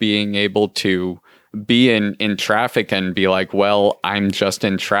skill of being able to be in traffic and be like, well, I'm just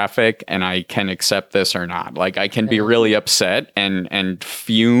in traffic and I can accept this or not. Like I can be really upset and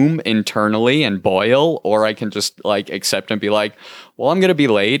fume internally and boil, or I can just like accept and be like, well, I'm going to be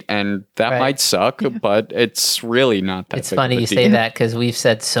late and that Right. might suck, but it's really not that It's big of funny a you deal. say that because we've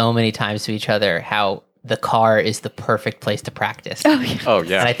said so many times to each other how the car is the perfect place to practice. Oh yeah. Oh,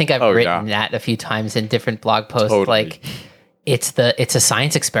 yeah. And I think I've Oh, written yeah. that a few times in different blog posts. Totally. Like it's a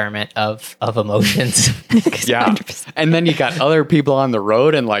science experiment of emotions. Yeah. And then you got other people on the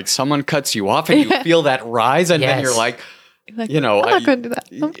road and like someone cuts you off and you feel that rise and then Yes. you're like, Like, you know, I'm not going to do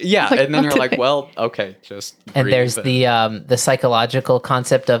that. yeah. Like, And then not you're like, today. well, okay, just And breathe there's and- the psychological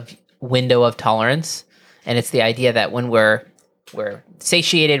concept of window of tolerance, and it's the idea that when we're we're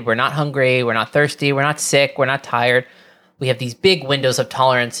satiated, we're not hungry, we're not thirsty, we're not sick, we're not tired. We have these big windows of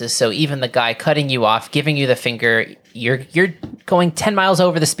tolerances. So even the guy cutting you off, giving you the finger, you're going 10 miles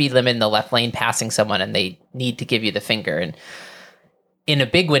over the speed limit in the left lane, passing someone, and they need to give you the finger. And in a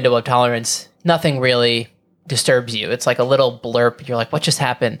big window of tolerance, nothing really disturbs you. It's like a little blurb. You're like, what just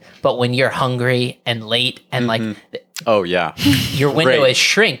happened? But when you're hungry and late and like, oh yeah, your window Right. is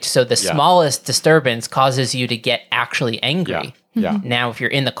shrinked. So the smallest disturbance causes you to get actually angry. Yeah. Now, if you're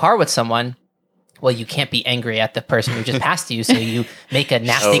in the car with someone, well, you can't be angry at the person who just passed you. So you make a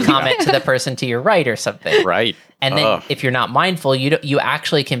nasty comment to the person to your right or something. Right. And then if you're not mindful, you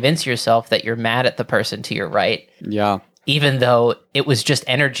actually convince yourself that you're mad at the person to your right, Yeah. even though it was just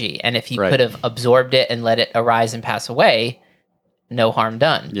energy. And if you Right. could have absorbed it and let it arise and pass away, no harm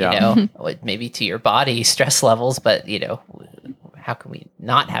done. Yeah. You know, maybe to your body stress levels, but you know, how can we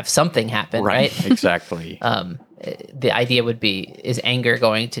not have something happen, right? Exactly. The idea would be, is anger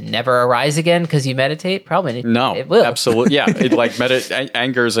going to never arise again because you meditate? Probably No, it will. absolutely. Yeah. It like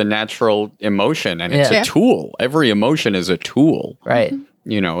anger is a natural emotion and it's Yeah. a tool. Every emotion is a tool. Right.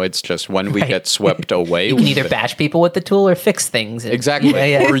 You know, it's just when we Right. get swept away. You can with either it. bash people with the tool or fix things. Exactly.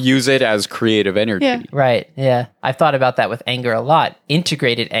 Yeah. Or use it as creative energy. Yeah. Right. Yeah. I've thought about that with anger a lot.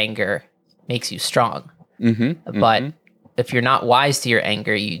 Integrated anger makes you strong. Mm-hmm. But if you're not wise to your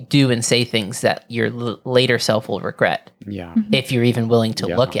anger, you do and say things that your later self will regret Yeah. if you're even willing to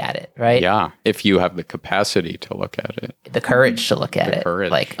look at it, right? Yeah. If you have the capacity to look at it. The courage to look at The it. courage,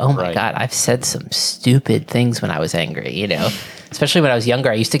 Like, oh my right. God, I've said some stupid things when I was angry, you know? Especially when I was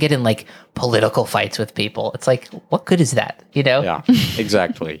younger. I used to get in like political fights with people. It's like, what good is that? You know? Yeah.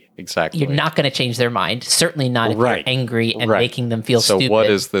 Exactly. Exactly. You're not going to change their mind. Certainly not if Right. you're angry and Right. making them feel so stupid. what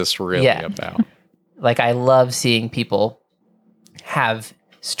is this really Yeah. about? Like, I love seeing people have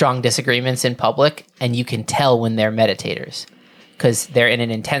strong disagreements in public, and you can tell when they're meditators because they're in an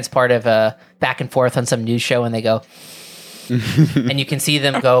intense part of a back and forth on some news show, and they go, and you can see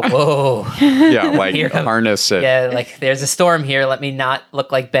them go, whoa. Yeah. Like Here comes- harness it. Yeah, like there's a storm here. Let me not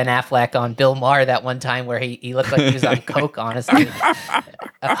look like Ben Affleck on Bill Maher that one time where he looked like he was on coke, honestly.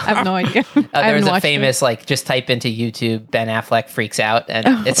 I have no idea. I There haven't was a watched famous, like, just type into YouTube, Ben Affleck freaks out,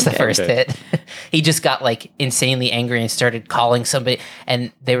 and it's the first Okay. hit. He just got, like, insanely angry and started calling somebody,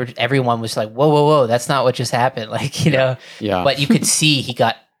 and everyone was like, whoa, whoa, whoa, that's not what just happened. Like, you know. Yeah. But you could see he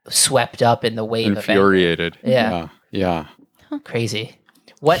got swept up in the wave of anger. Infuriated. Yeah. Yeah. Crazy.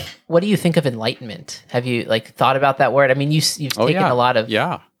 What do you think of enlightenment? Have you, like, thought about that word? I mean, you've taken a lot of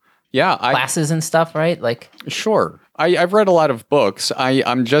Yeah. classes and stuff, right? Like, Sure. I've read a lot of books.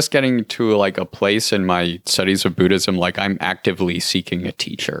 I'm just getting to like a place in my studies of Buddhism, like I'm actively seeking a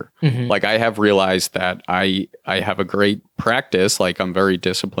teacher. Like I have realized that I have a great practice, like I'm very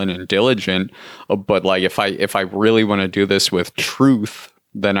disciplined and diligent, but like if I really want to do this with truth,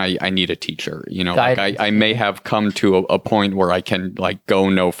 then I need a teacher. You know, like Guidance. I may have come to a point where I can like go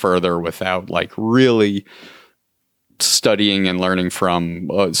no further without like really studying and learning from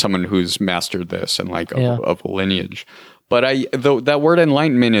someone who's mastered this and like of a lineage. But that word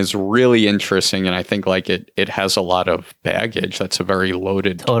enlightenment is really interesting, and I think like it has a lot of baggage. That's a very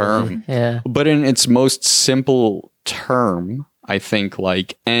loaded term. yeah. But in its most simple term, I think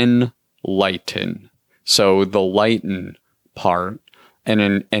like enlighten. So the lighten part, and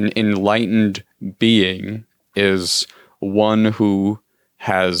an enlightened being is one who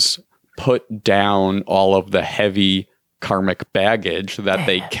has put down all of the heavy karmic baggage that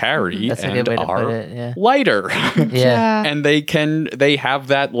they carry That's a and good way to put are it, yeah. lighter. Yeah. And they have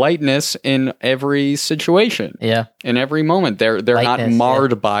that lightness in every situation. Yeah. In every moment. They're not Lightness,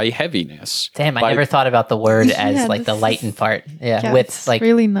 marred by heaviness. Damn, I by never thought about the word as Yeah, like the this lighten part. Yeah. Yeah, with it's like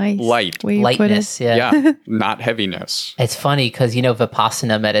really nice. light. way you put it. lightness. Yeah. Yeah. Not heaviness. It's funny because, you know,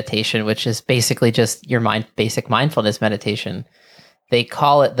 Vipassana meditation, which is basically just your basic mindfulness meditation. They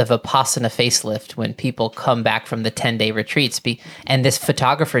call it the Vipassana facelift when people come back from the 10-day retreats. And this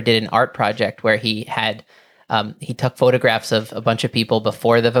photographer did an art project where he had, he took photographs of a bunch of people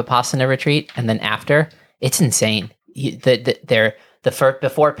before the Vipassana retreat and then after. It's insane. The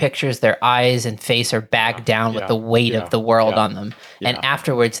before pictures, their eyes and face are bagged down with the weight of the world on them. And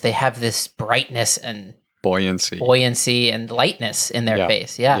afterwards, they have this brightness and buoyancy and lightness in their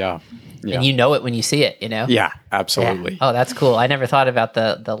face. Yeah. And you know it when you see it, you know? Yeah, absolutely. Yeah. Oh, that's cool. I never thought about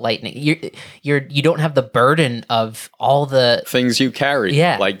the lightning. You don't have the burden of all the Things you carry.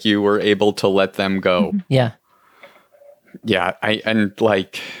 Yeah. Like you were able to let them go. yeah. Yeah.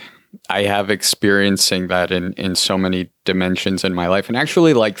 I have experiencing that in so many dimensions in my life. And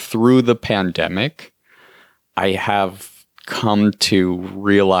actually, like through the pandemic, I have come to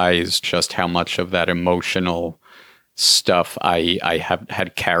realize just how much of that emotional stuff I have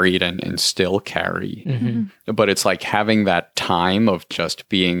had carried and still carry. But it's like having that time of just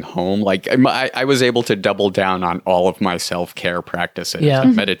being home. Like I was able to double down on all of my self-care practices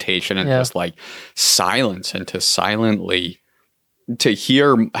and meditation and just like silence, and to silently to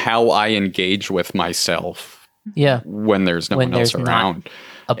hear how I engage with myself when there's no one else around.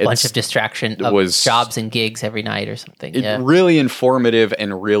 A bunch of distraction of jobs and gigs every night or something. Really informative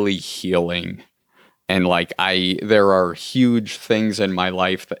and really healing. And like there are huge things in my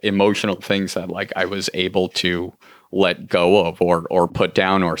life, emotional things that like I was able to let go of or put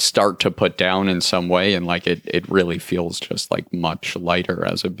down or start to put down in some way. And like it really feels just like much lighter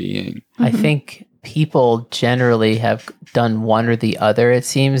as a being. I think people generally have done one or the other, it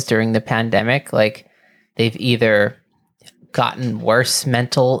seems, during the pandemic. Like they've either gotten worse in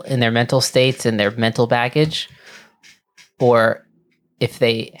their mental states and their mental baggage, or if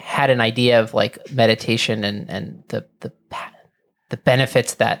they had an idea of like meditation and the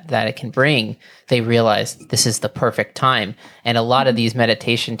benefits that it can bring, they realized this is the perfect time. And a lot of these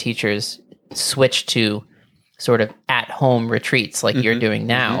meditation teachers switch to sort of at-home retreats like you're doing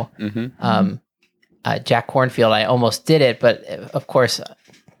now. Jack Kornfield, I almost did it, but of course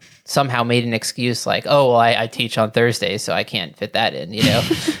somehow made an excuse like, oh, well, I teach on Thursdays, so I can't fit that in,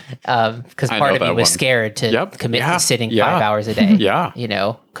 because part of me was scared to commit to sitting 5 hours a day,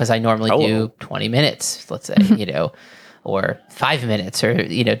 because I normally do 20 minutes, let's say, or 5 minutes, or,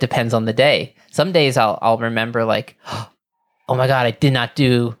 depends on the day. Some days I'll remember like, oh my God, I did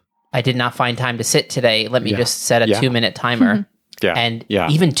not find time to sit today. Let me just set a 2-minute timer. And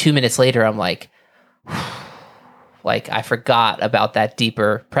even 2 minutes later, I'm like, like I forgot about that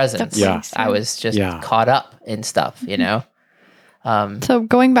deeper presence. I was just caught up in stuff, So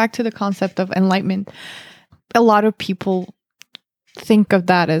going back to the concept of enlightenment, a lot of people think of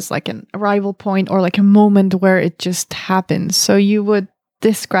that as like an arrival point or like a moment where it just happens. So you would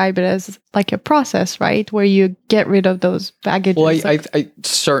describe it as like a process, right? Where you get rid of those baggages. Well, I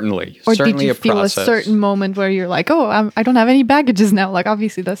certainly, or certainly did you a feel process. a certain moment where you're like, oh, I don't have any baggages now? Like,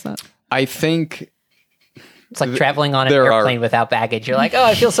 obviously that's not. I think it's like traveling on an airplane without baggage. You're like, oh,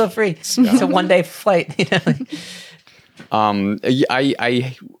 I feel so free. It's a one-day flight.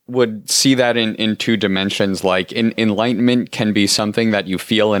 I would see that in two dimensions. Like enlightenment can be something that you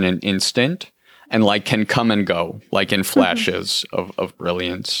feel in an instant and like can come and go, like in flashes of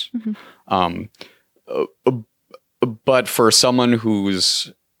brilliance. But for someone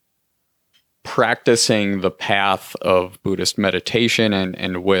who's practicing the path of Buddhist meditation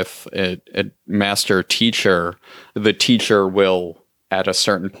and with a master teacher, the teacher will at a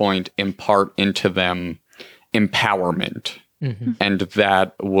certain point impart into them empowerment. And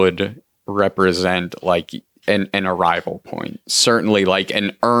that would represent like an arrival point, certainly like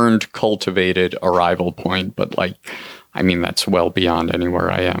an earned, cultivated arrival point. But like, I mean, that's well beyond anywhere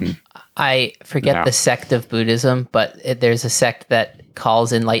I am. I forget the sect of Buddhism, but there's a sect that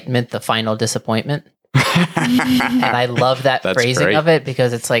calls enlightenment the final disappointment. And I love that phrasing of it,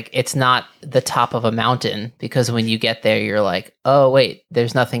 because it's like, it's not the top of a mountain, because when you get there, you're like, oh, wait,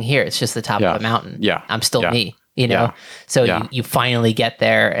 there's nothing here. It's just the top of a mountain. I'm still me, So you finally get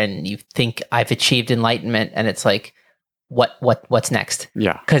there and you think I've achieved enlightenment, and it's like, what's next?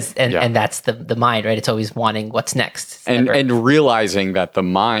 Because and that's the mind, right? It's always wanting what's next. And realizing that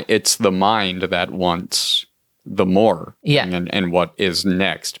it's the mind that wants the more. And what is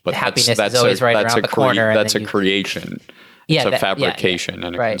next. But happiness is always right around the corner. That's a creation. It's a fabrication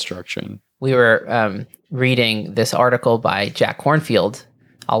and a construction. We were reading this article by Jack Kornfield.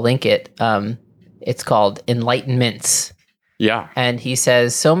 I'll link it. It's called Enlightenments. And he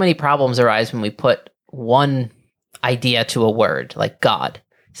says, so many problems arise when we put one idea to a word, like God.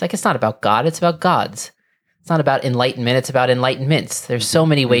 It's like, it's not about God, it's about gods. It's not about enlightenment, it's about enlightenments. There's so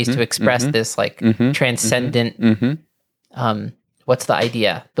many ways to express this, like transcendent. What's the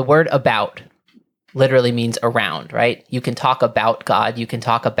idea? The word about literally means around, right? You can talk about God, you can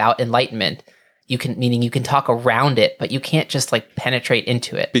talk about enlightenment. Meaning you can talk around it, but you can't just like penetrate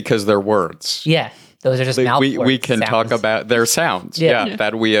into it. Because they're words. Those are just mouth words. We can talk about their sounds.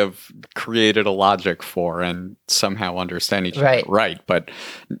 That we have created a logic for and somehow understand each other. Right. But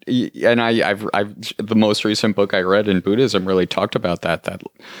I've the most recent book I read in Buddhism really talked about that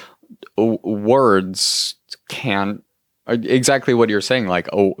words can't, exactly what you're saying, like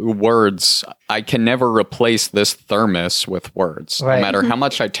words, I can never replace this thermos with words. No matter how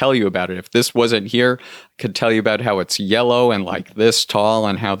much I tell you about it. If this wasn't here, I could tell you about how it's yellow and like this tall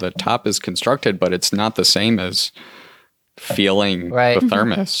and how the top is constructed, but it's not the same as feeling the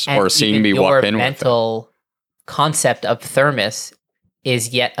thermos or seeing me walk in with it. Your mental concept of thermos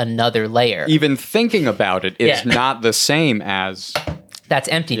is yet another layer. Even thinking about it is Yeah. not the same as That's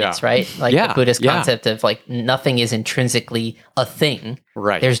emptiness, Yeah. right? Like Yeah, the Buddhist yeah. concept of like nothing is intrinsically a thing.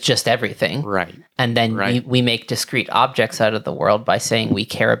 right. There's just everything. right. And then Right. we make discrete objects out of the world by saying we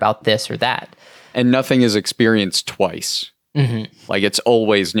care about this or that. And nothing is experienced twice. Hmm. Like it's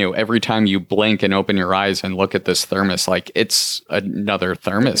always new. Every time you blink and open your eyes and look at this thermos, like it's another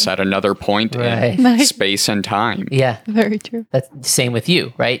thermos at another point Right. in Nice. space and time. Yeah. Very true. That's the same with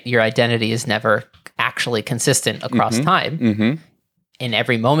you, right? Your identity is never actually consistent across time. Hmm. In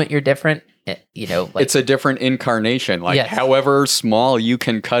every moment you're different. You know, like It's a different incarnation. Like Yes. however small you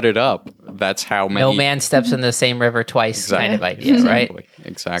can cut it up, that's how many. no man steps in the same river twice kind of idea, right? Exactly.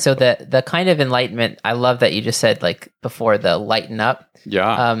 Exactly. So the kind of enlightenment, I love that you just said like before the lighten up.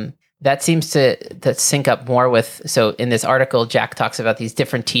 yeah. That seems to sync up more with. So in this article, Jack talks about these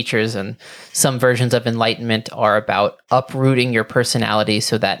different teachers, and some versions of enlightenment are about uprooting your personality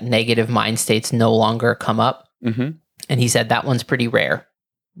so that negative mind states no longer come up. hmm And he said that one's pretty rare.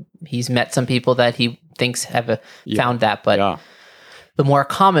 He's met some people that he thinks have found that, but yeah. the more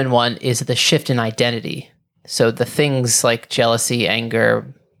common one is the shift in identity. So the things like jealousy,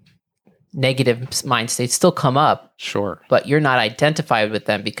 anger, negative mind states still come up, Sure. but you're not identified with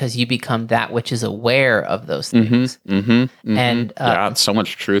them because you become that which is aware of those things. And, yeah, so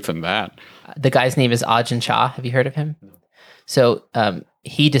much truth in that. The guy's name is Ajahn Chah. Have you heard of him? So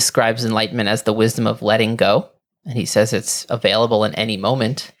he describes enlightenment as the wisdom of letting go. And he says it's available in any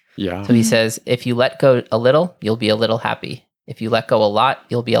moment. Yeah. So he says, if you let go a little, you'll be a little happy. If you let go a lot,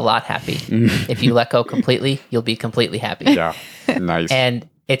 you'll be a lot happy. If you let go completely, you'll be completely happy. Yeah. Nice. And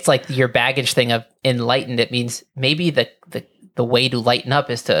it's like your baggage thing of enlightened. It means maybe the way to lighten up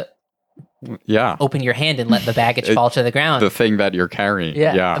is to yeah. open your hand and let the baggage fall to the ground. The thing that you're carrying.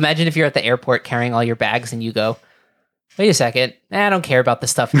 Yeah. Yeah. Imagine if you're at the airport carrying all your bags and you go, wait a second, I don't care about the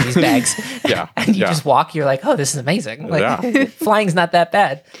stuff in these bags. Yeah. And you Yeah. just walk, you're like, oh, this is amazing. Like, Yeah. flying's not that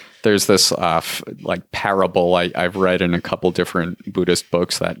bad. There's this like parable I've read in a couple different Buddhist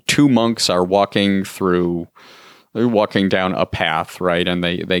books that two monks are walking down a path, right? And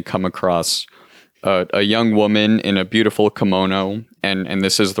they come across a young woman in a beautiful kimono, and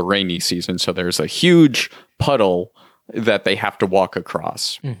this is the rainy season, so there's a huge puddle that they have to walk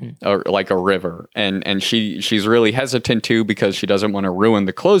across, or like a river, and she's really hesitant too because she doesn't want to ruin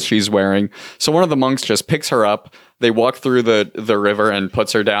the clothes she's wearing. So one of the monks just picks her up. They walk through the river and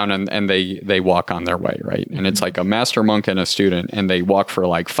puts her down, and they walk on their way, right? And it's like a master monk and a student, and they walk for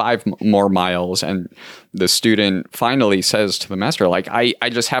like 5 more miles, and the student finally says to the master, like, I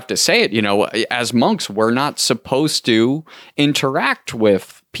just have to say it, as monks, we're not supposed to interact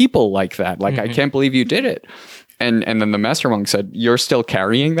with people like that. Like, I can't believe you did it. And then the master monk said, "You're still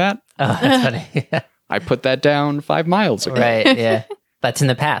carrying that? Oh, that's funny. Yeah. I put that down 5 miles ago." Right. Yeah. That's in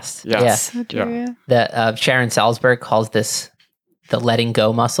the past. Yeah. Yeah. So true. Yeah. Yeah. The Sharon Salzberg calls this the letting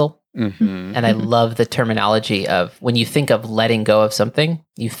go muscle. Mhm. And I love the terminology of when you think of letting go of something,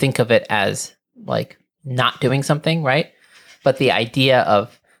 you think of it as like not doing something, right? But the idea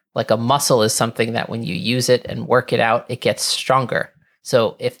of like a muscle is something that when you use it and work it out, it gets stronger.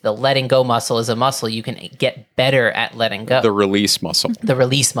 So if the letting go muscle is a muscle, you can get better at letting go. The release muscle. The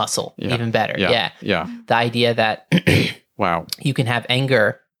release muscle, Yeah. even better. Yeah. Yeah. Yeah. The idea that Wow. you can have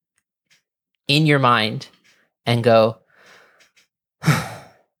anger in your mind and go,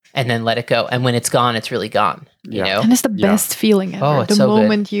 and then let it go. And when it's gone, it's really gone. You Yeah. know? And it's the Yeah. best feeling ever. Oh, it's the so good.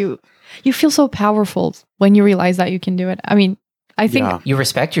 moment you feel so powerful when you realize that you can do it. I mean, I think Yeah. You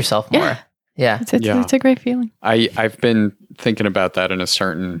respect yourself more. Yeah. it's Yeah. it's a great feeling. I've been thinking about that in a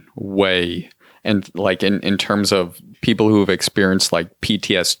certain way. And like in terms of people who have experienced like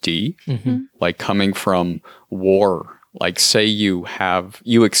PTSD, Mhm. like coming from war, like say you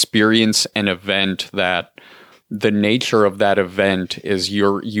experience an event that the nature of that event is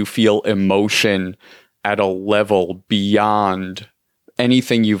you feel emotion at a level beyond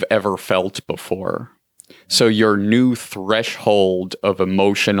anything you've ever felt before. So your new threshold of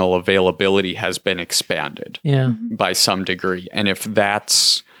emotional availability has been expanded Yeah. by some degree. And if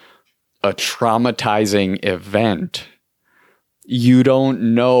that's a traumatizing event, you don't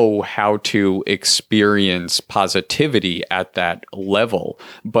know how to experience positivity at that level,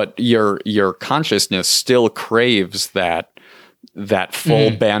 but your consciousness still craves that full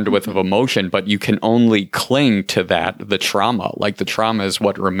bandwidth of emotion, but you can only cling to the trauma. Like the trauma is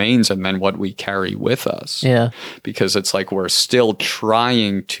what remains and then what we carry with us. Yeah. Because it's like we're still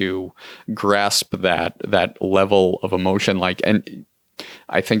trying to grasp that level of emotion. Like, and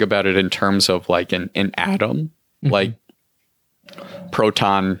I think about it in terms of like an atom, like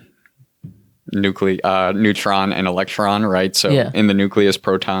proton, neutron and electron, right? So Yeah. in the nucleus,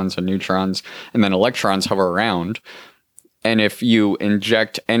 protons and neutrons, and then electrons hover around. And if you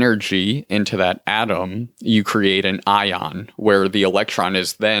inject energy into that atom, you create an ion where the electron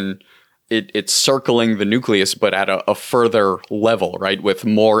is then it's circling the nucleus, but at a further level, right? With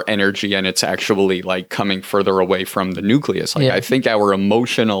more energy, and it's actually like coming further away from the nucleus. Like Yeah. I think our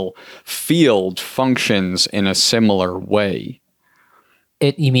emotional field functions in a similar way.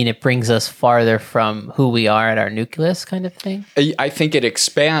 You mean it brings us farther from who we are at our nucleus, kind of thing? I think it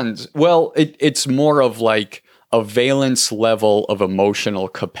expands. Well, it's more of like a valence level of emotional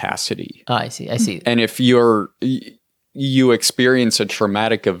capacity. Oh, I see. And if you experience a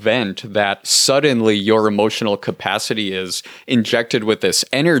traumatic event, that suddenly your emotional capacity is injected with this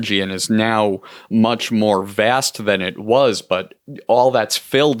energy and is now much more vast than it was. But all that's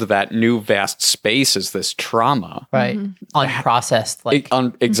filled that new vast space is this trauma. Right. Unprocessed. Like,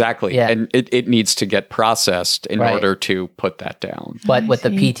 Exactly. Yeah. And it needs to get processed in Right. order to put that down. but with the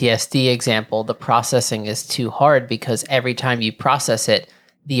see. PTSD example, the processing is too hard because every time you process it,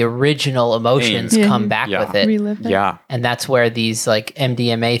 the original emotions Yeah. come back Yeah. with it. Relive it. Yeah. And that's where these like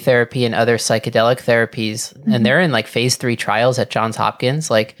MDMA therapy and other psychedelic therapies, and they're in like phase 3 trials at Johns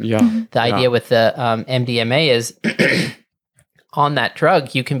Hopkins. Like Yeah. the idea with the MDMA is on that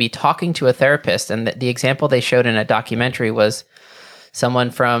drug, you can be talking to a therapist. And the example they showed in a documentary was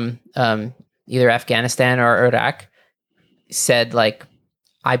someone from either Afghanistan or Iraq said like,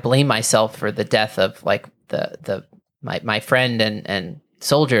 I blame myself for the death of like my friend and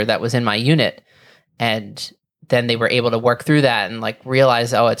soldier that was in my unit. And then they were able to work through that and like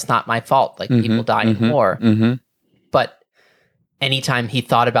realize, oh, it's not my fault. Like people die in war. Mm-hmm. But anytime he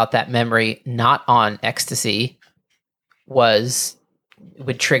thought about that memory not on ecstasy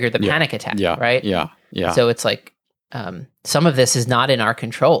would trigger the Yeah. panic attack, Yeah. right? Yeah. Yeah. So it's like some of this is not in our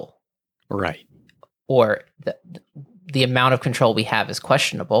control, Right. or the amount of control we have is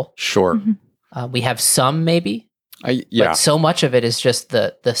questionable. Sure. We have some maybe, Yeah. but so much of it is just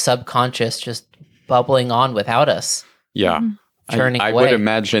the subconscious just bubbling on without us. Yeah. Turning I away. would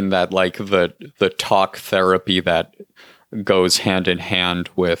imagine that like the talk therapy that goes hand in hand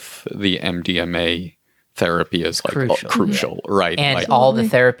with the MDMA therapy is like Crucial. crucial, right? And Like, all the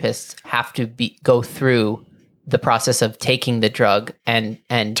therapists have to go through the process of taking the drug and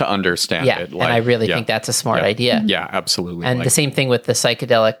to understand yeah, it. and I really think that's a smart idea. Yeah, absolutely. And like, the same thing with the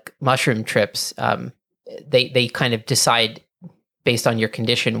psychedelic mushroom trips. They kind of decide based on your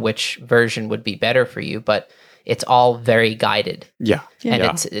condition which version would be better for you, but it's all very guided. yeah, Yeah. And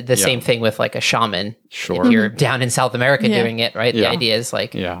Yeah. it's the same thing with like a shaman. sure. If you're down in South America Yeah. doing it, right? Yeah. The idea is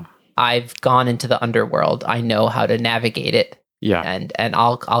like, Yeah, I've gone into the underworld. I know how to navigate it, yeah. and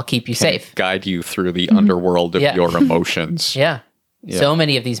I'll keep you safe. Guide you through the underworld of Yeah. your emotions. Yeah. Yeah. So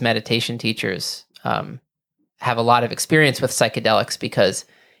many of these meditation teachers have a lot of experience with psychedelics because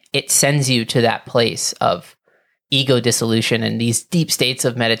it sends you to that place of ego dissolution and these deep states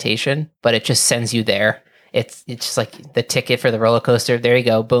of meditation, but it just sends you there. It's just like the ticket for the roller coaster. There you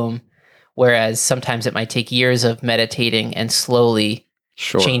go, boom. Whereas sometimes it might take years of meditating and slowly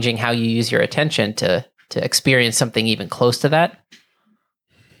Sure. changing how you use your attention to experience something even close to that.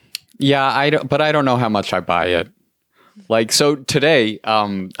 Yeah, but I don't know how much I buy it. Like, so today,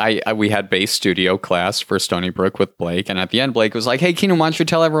 we had bass studio class for Stony Brook with Blake, and at the end, Blake was like, "Hey, Keenan, why don't you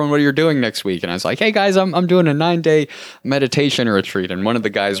tell everyone what you're doing next week?" And I was like, "Hey guys, I'm doing a 9-day meditation retreat." And one of the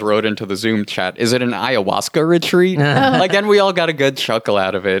guys wrote into the Zoom chat, "Is it an ayahuasca retreat?" Like, and we all got a good chuckle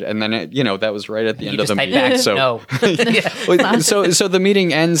out of it. And then that was right at the end You of the just type meeting. back, So no. so the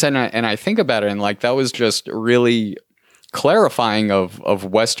meeting ends, and I think about it, and like that was just really clarifying of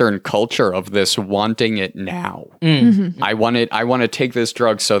Western culture, of this wanting it now. I want to take this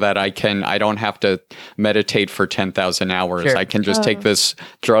drug so that I don't have to meditate for 10,000 hours. Sure. I can just take this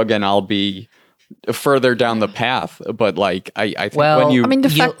drug and I'll be further down the path. But like, I think Well, when you, I mean, the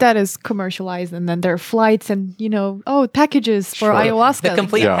You- fact that it's commercialized and then there are flights and, packages for Sure. ayahuasca. The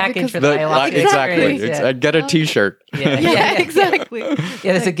complete Yeah. package Because- for the ayahuasca exactly, experience. get a t-shirt. Yeah. Yeah, exactly. Yeah,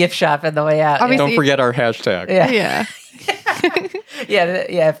 there's a gift shop on the way out. Obviously- Don't forget our hashtag. Yeah. Yeah.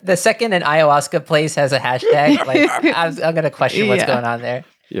 Yeah, if the second an ayahuasca place has a hashtag, like I'm going to question what's Yeah. going on there.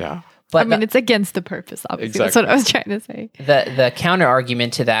 Yeah. But I mean, it's against the purpose, obviously. That's what I was trying to say. the counter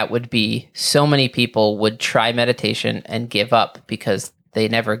argument to that would be so many people would try meditation and give up because they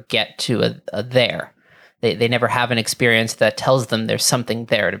never get to a there. They never have an experience that tells them there's something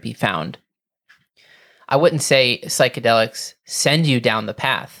there to be found. I wouldn't say psychedelics send you down the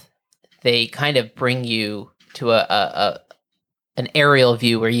path. They kind of bring you to an aerial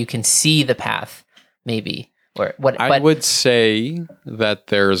view where you can see the path, maybe, Or what? I would say that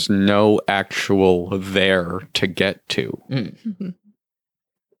there's no actual there to get to.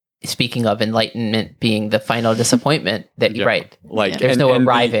 Speaking of enlightenment being the final disappointment, that Yeah. right? Like There's no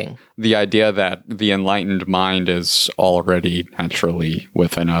arriving. The idea that the enlightened mind is already naturally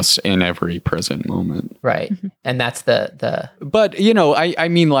within us in every present moment. Right. And that's the But I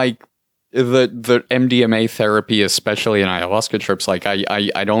mean, like the MDMA therapy, especially in ayahuasca trips, like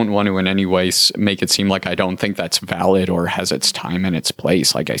I don't want to in any way make it seem like I don't think that's valid or has its time and its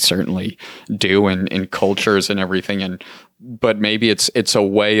place. Like I certainly do in cultures and everything. But maybe it's a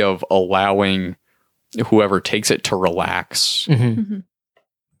way of allowing whoever takes it to relax. There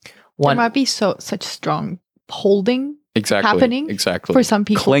one. might be such strong holding happening Exactly. for some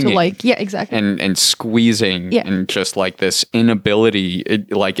people Clinging. to like, yeah, exactly. And squeezing Yeah. and just like this inability,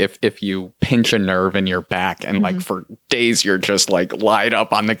 like if you pinch a nerve in your back and like for days you're just like lied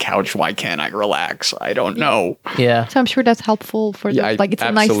up on the couch, why can't I relax? I don't know. Yeah. So I'm sure that's helpful for Yeah, them. Like it's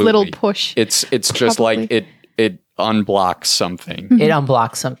a nice little absolutely. push. It's just like Probably. it unblocks something. It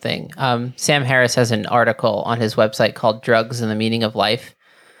unblocks something. Sam Harris has an article on his website called Drugs and the Meaning of Life.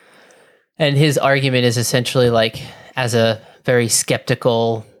 And his argument is essentially like, as a very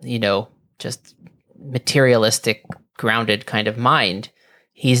skeptical, just materialistic, grounded kind of mind,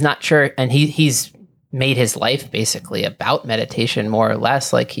 he's not sure. And he's made his life basically about meditation, more or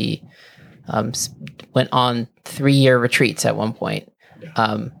less. Like he went on 3-year retreats at one point.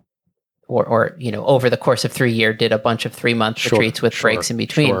 Or over the course of 3 years, did a bunch of 3-month retreats with breaks in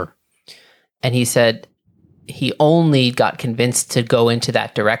between. Sure. And he said he only got convinced to go into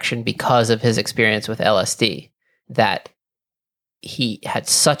that direction because of his experience with LSD, that he had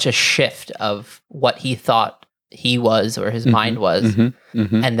such a shift of what he thought he was or his mind was,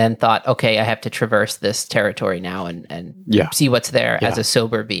 and then thought, okay, I have to traverse this territory now and see what's there as a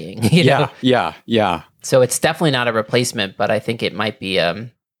sober being. You know? Yeah. So it's definitely not a replacement, but I think it might be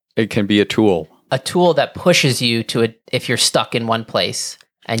It can be a tool. a tool that pushes you to if you're stuck in one place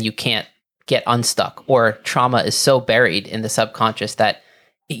and you can't get unstuck, or trauma is so buried in the subconscious that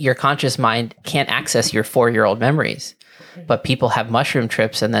your conscious mind can't access your 4-year-old memories. But people have mushroom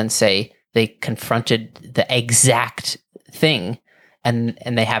trips and then say they confronted the exact thing, and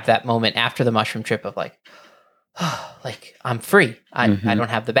they have that moment after the mushroom trip of like, oh, like I'm free. I don't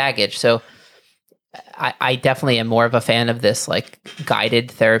have the baggage. So I definitely am more of a fan of this like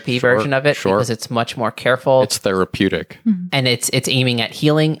guided therapy version of it, because it's much more careful. It's therapeutic. And it's aiming at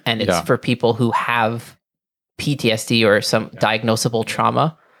healing, and it's for people who have PTSD or some diagnosable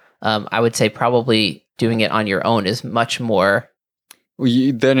trauma. I would say probably doing it on your own is much more.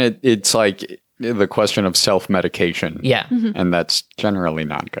 Then it's like the question of self-medication. Yeah. And that's generally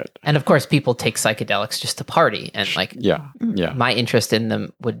not good. And of course, people take psychedelics just to party, and like my interest in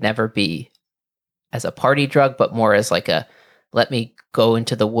them would never be as a party drug, but more as like a let me go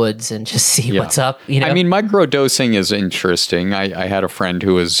into the woods and just see what's up. I mean, microdosing is interesting. I had a friend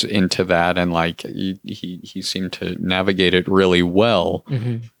who was into that, and like he seemed to navigate it really well.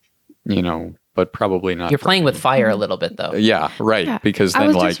 But probably not. You're playing with fire a little bit, though. Yeah, right. Yeah. Because then I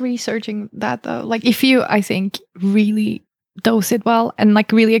was just researching that though. Like if you, I think, really dose it well and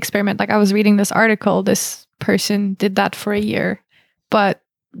like really experiment. Like I was reading this article, this person did that for a year, but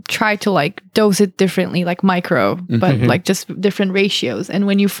try to like dose it differently, like micro, but like just different ratios. And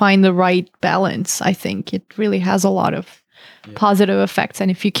when you find the right balance, I think it really has a lot of positive effects.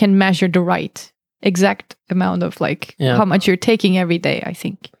 And if you can measure the right exact amount of like how much you're taking every day, I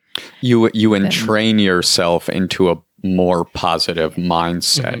think you entrain yourself into a more positive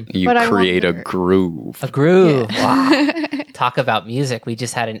mindset. You create a groove. A groove. Wow. Talk about music. We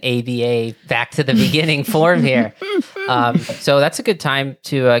just had an ABA back to the beginning form here. So that's a good time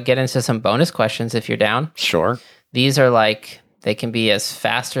to get into some bonus questions if you're down. Sure. These are like, they can be as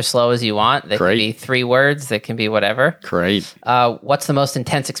fast or slow as you want. They can be 3 words. They can be whatever. Great. What's the most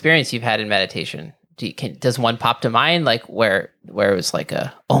intense experience you've had in meditation? Does one pop to mind, like where it was like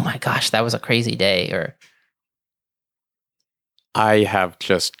oh my gosh, that was a crazy day? Or I have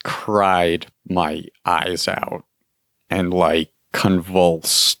just cried my eyes out and like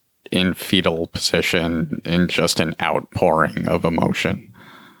convulsed in fetal position in just an outpouring of emotion.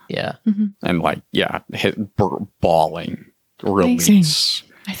 Yeah. And like, bawling release. Amazing.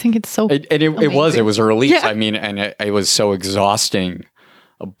 I think it's so it was a release. Yeah. I mean, and it was so exhausting,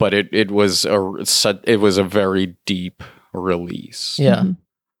 but it was a very deep release. Yeah.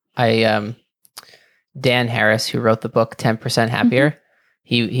 I Dan Harris, who wrote the book 10% Happier,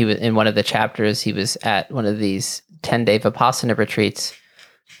 he was in one of the chapters, he was at one of these 10-day Vipassana retreats,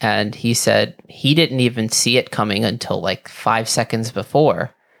 and he said he didn't even see it coming until like 5 seconds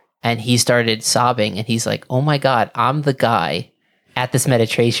before. and he started sobbing, and he's like, "Oh my God, I'm the guy at this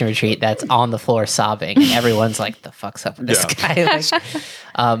meditation retreat that's on the floor sobbing." And everyone's like, "The fuck's up with this guy?"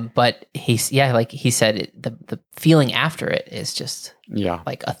 Like, but he said, the feeling after it is just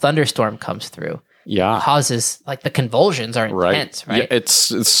like a thunderstorm comes through. Causes like the convulsions are intense, right? Yeah,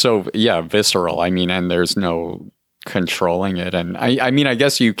 it's so visceral. I mean, and there's no controlling it. And I mean, I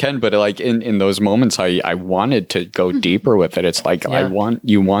guess you can, but like in those moments, I wanted to go deeper with it. It's like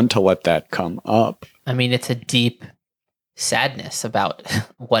you want to let that come up. I mean, it's a deep sadness about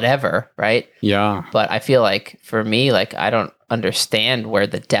whatever, right? Yeah. But I feel like for me, like I don't understand where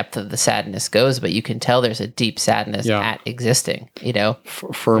the depth of the sadness goes, but you can tell there's a deep sadness at existing, you know?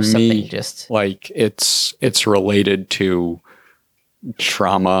 For me, just like it's related to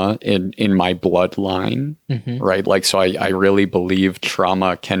trauma in my bloodline, right? Like, so I really believe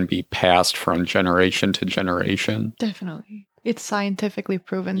trauma can be passed from generation to generation. Definitely. It's scientifically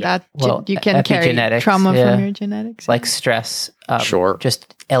proven that you can carry trauma from your genetics. Like stress,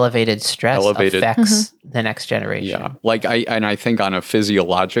 just elevated stress affects the next generation. Yeah, like I think on a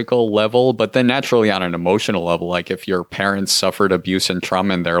physiological level, but then naturally on an emotional level, like if your parents suffered abuse and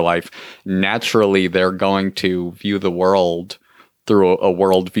trauma in their life, naturally they're going to view the world through a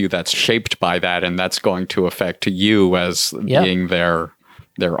worldview that's shaped by that, and that's going to affect you as being their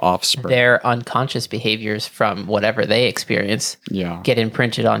offspring. Their unconscious behaviors from whatever they experience get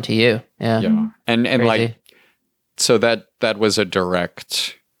imprinted onto you. Yeah. And like, so that was a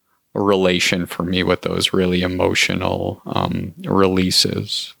direct relation for me with those really emotional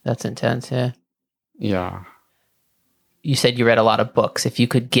releases. That's intense, yeah. Yeah. You said you read a lot of books. If you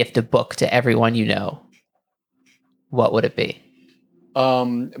could gift a book to everyone you know, what would it be?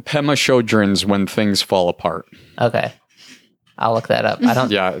 Pema Chodron's When Things Fall Apart. Okay. I'll look that up. I don't.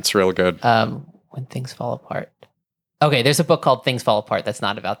 Yeah, it's real good. When Things Fall Apart. Okay, there's a book called Things Fall Apart that's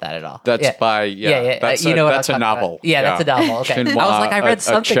not about that at all. That's by That's you know that's a novel. That's a novel. Okay, I was like, I read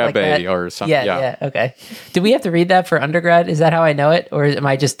something like that or something. Yeah. Okay. Do we have to read that for undergrad? Is that how I know it, or am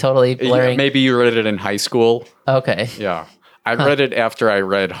I just totally blurring? Maybe you read it in high school. Okay. Yeah. I read it after I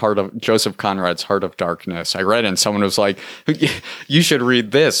read Joseph Conrad's Heart of Darkness. I read it and someone was like, you should read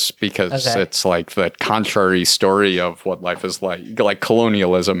this because it's like the contrary story of what life is like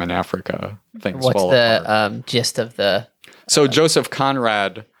colonialism in Africa. What's the gist of the... So Joseph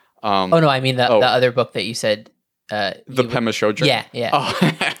Conrad... oh, no, I mean the other book that you said... the Pema Chodron? Yeah. Oh.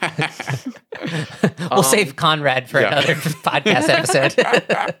 We'll save Conrad for another podcast episode.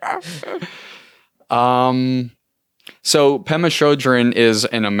 So Pema Chodron is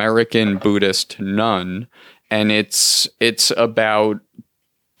an American Buddhist nun, and it's about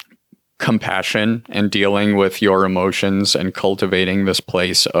compassion and dealing with your emotions and cultivating this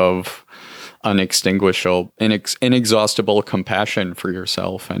place of inexhaustible compassion for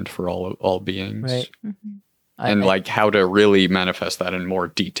yourself and for all beings. Right. And like how to really manifest that in more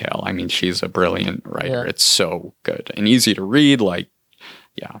detail. I mean, she's a brilliant writer. Yeah. It's so good and easy to read. Like,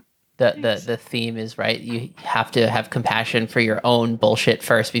 yeah. The theme is right. You have to have compassion for your own bullshit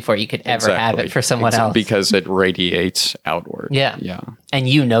first before you could ever have it for someone else. Because it radiates outward. Yeah. And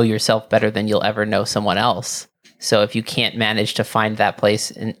you know yourself better than you'll ever know someone else. So if you can't manage to find that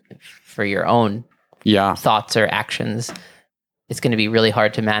place for your own thoughts or actions, it's going to be really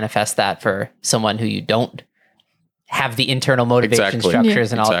hard to manifest that for someone who you don't have the internal motivation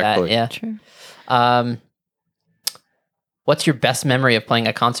structures and all that. Yeah. True. What's your best memory of playing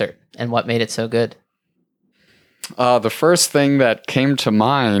a concert and what made it so good? The first thing that came to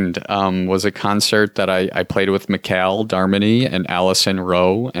mind was a concert that I played with Mikhail Darmany and Allison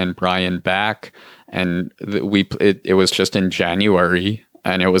Rowe and Brian Back. And it was just in January,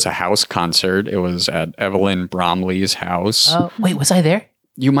 and it was a house concert. It was at Evelyn Bromley's house. Oh, wait, was I there?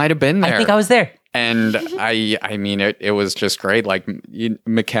 You might have been there. I think I was there. And I mean, it was just great. Like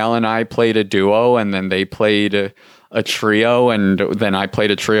Mikhail and I played a duo, and then they played a trio, and then I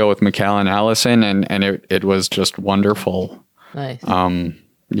played a trio with Mikhail and Allison, and it was just wonderful. Nice.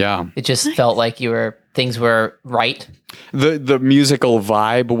 Yeah. It just felt like things were right. The musical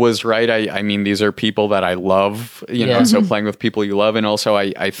vibe was right. I mean, these are people that I love, you know, so playing with people you love. And also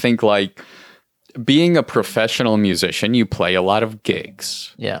I think like being a professional musician, you play a lot of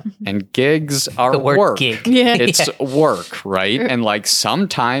gigs. Yeah. And gigs are the word work. Gig. It's work, right? And like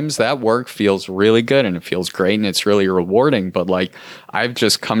sometimes that work feels really good and it feels great and it's really rewarding. But like I've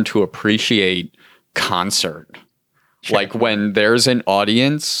just come to appreciate concert. Sure. Like when there's an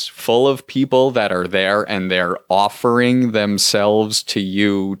audience full of people that are there and they're offering themselves to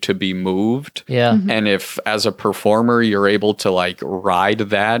you to be moved. Yeah. Mm-hmm. And if as a performer, you're able to like ride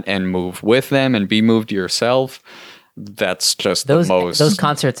that and move with them and be moved yourself, that's just Those the most. those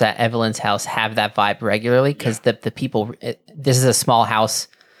concerts at Evelyn's house have that vibe regularly because the people. This is a small house.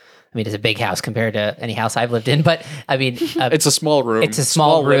 I mean, it's a big house compared to any house I've lived in, but I mean, it's a small room. it's a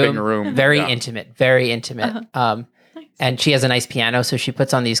small living room. very Yeah. intimate, very intimate. And she has a nice piano, so she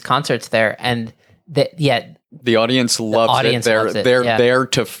puts on these concerts there, and The audience loves audience it. They're loves it, they're yeah. there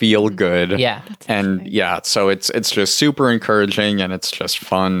to feel good. yeah. And so it's just super encouraging and it's just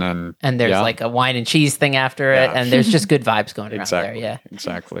fun And there's yeah, like a wine and cheese thing after it, Yeah. and there's just good vibes going around exactly. there. Yeah.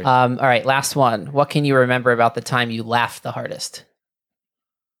 Exactly. All right, last one. What can you remember about the time you laughed the hardest?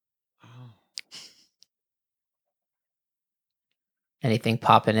 Anything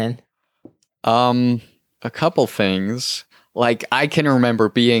popping in? A couple things. Like I can remember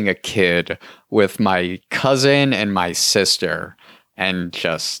being a kid with my cousin and my sister and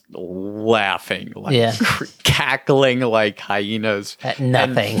just laughing, like Yeah. cackling like hyenas At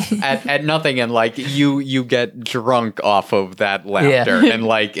nothing. at nothing, and like you get drunk off of that laughter, and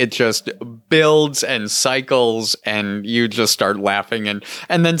like it just builds and cycles, and you just start laughing, and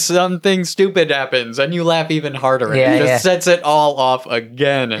then something stupid happens, and you laugh even harder, and Yeah, it just yeah. sets it all off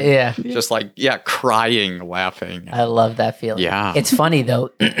again, and Yeah. just like crying, laughing. I love that feeling. Yeah. It's funny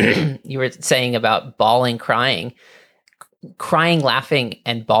though. You were saying about bawling, crying. Crying, laughing,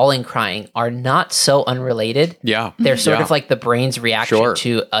 and bawling, crying are not so unrelated. Yeah, They're sort yeah. of like the brain's reaction Sure.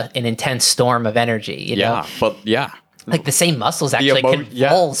 to an intense storm of energy. You know? yeah, but yeah. Like the same muscles actually yeah.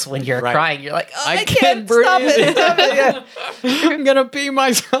 convulse when you're Right. crying. You're like, oh, I I can't can't breathe. stop it. Stop it. Yeah. I'm gonna pee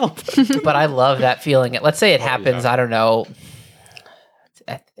myself. But I love that feeling. Let's say it happens, yeah. I don't know.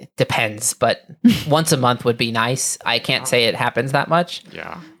 It depends, but once a month would be nice. I can't say it happens that much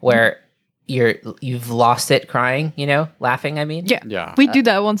Yeah, where you've lost it crying, laughing, I mean. Yeah. yeah. We do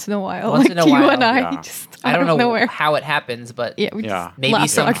that once in a while. Once Like in a you while, and I yeah. just I don't out of know nowhere. how it happens, but Yeah, we Yeah. just maybe laugh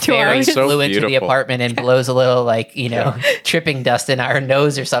some for like 2 fairy hours. So flew into the beautiful. apartment and blows a little tripping dust in our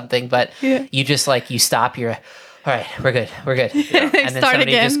nose or something. But Yeah. you just you stop. You're all right. We're good. We're good. They And then start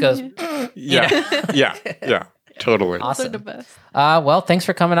somebody again. just goes. Yeah, totally. Awesome. They're the best. Well, thanks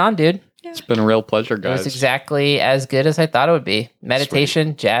for coming on, dude. It's been a real pleasure, It was guys. exactly as good as I thought it would be.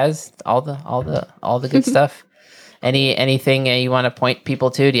 Meditation, jazz, all the good stuff. Anything you want to point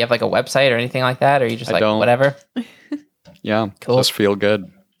people to? Do you have like a website or anything like that, or are you just I don't. whatever? Yeah, Cool. just feel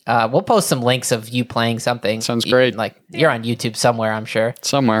good. We'll post some links of you playing something. Sounds great. Like you're on YouTube somewhere, I'm sure.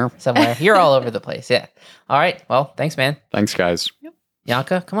 Somewhere. Somewhere. You're all over the place. Yeah. All right. Well, thanks, man. Thanks, guys.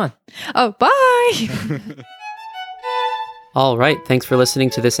 Yanka, come on. Oh, bye. All right. Thanks for listening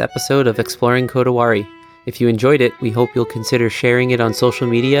to this episode of Exploring Kodawari. If you enjoyed it, we hope you'll consider sharing it on social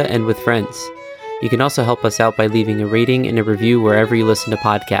media and with friends. You can also help us out by leaving a rating and a review wherever you listen to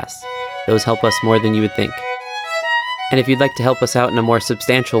podcasts. Those help us more than you would think. And if you'd like to help us out in a more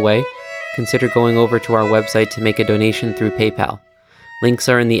substantial way, consider going over to our website to make a donation through PayPal. Links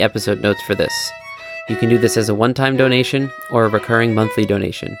are in the episode notes for this. You can do this as a one-time donation or a recurring monthly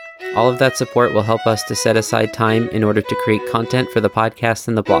donation. All of that support will help us to set aside time in order to create content for the podcast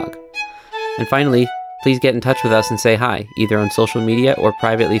and the blog. And finally, please get in touch with us and say hi, either on social media or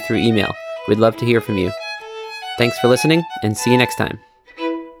privately through email. We'd love to hear from you. Thanks for listening, and see you next time.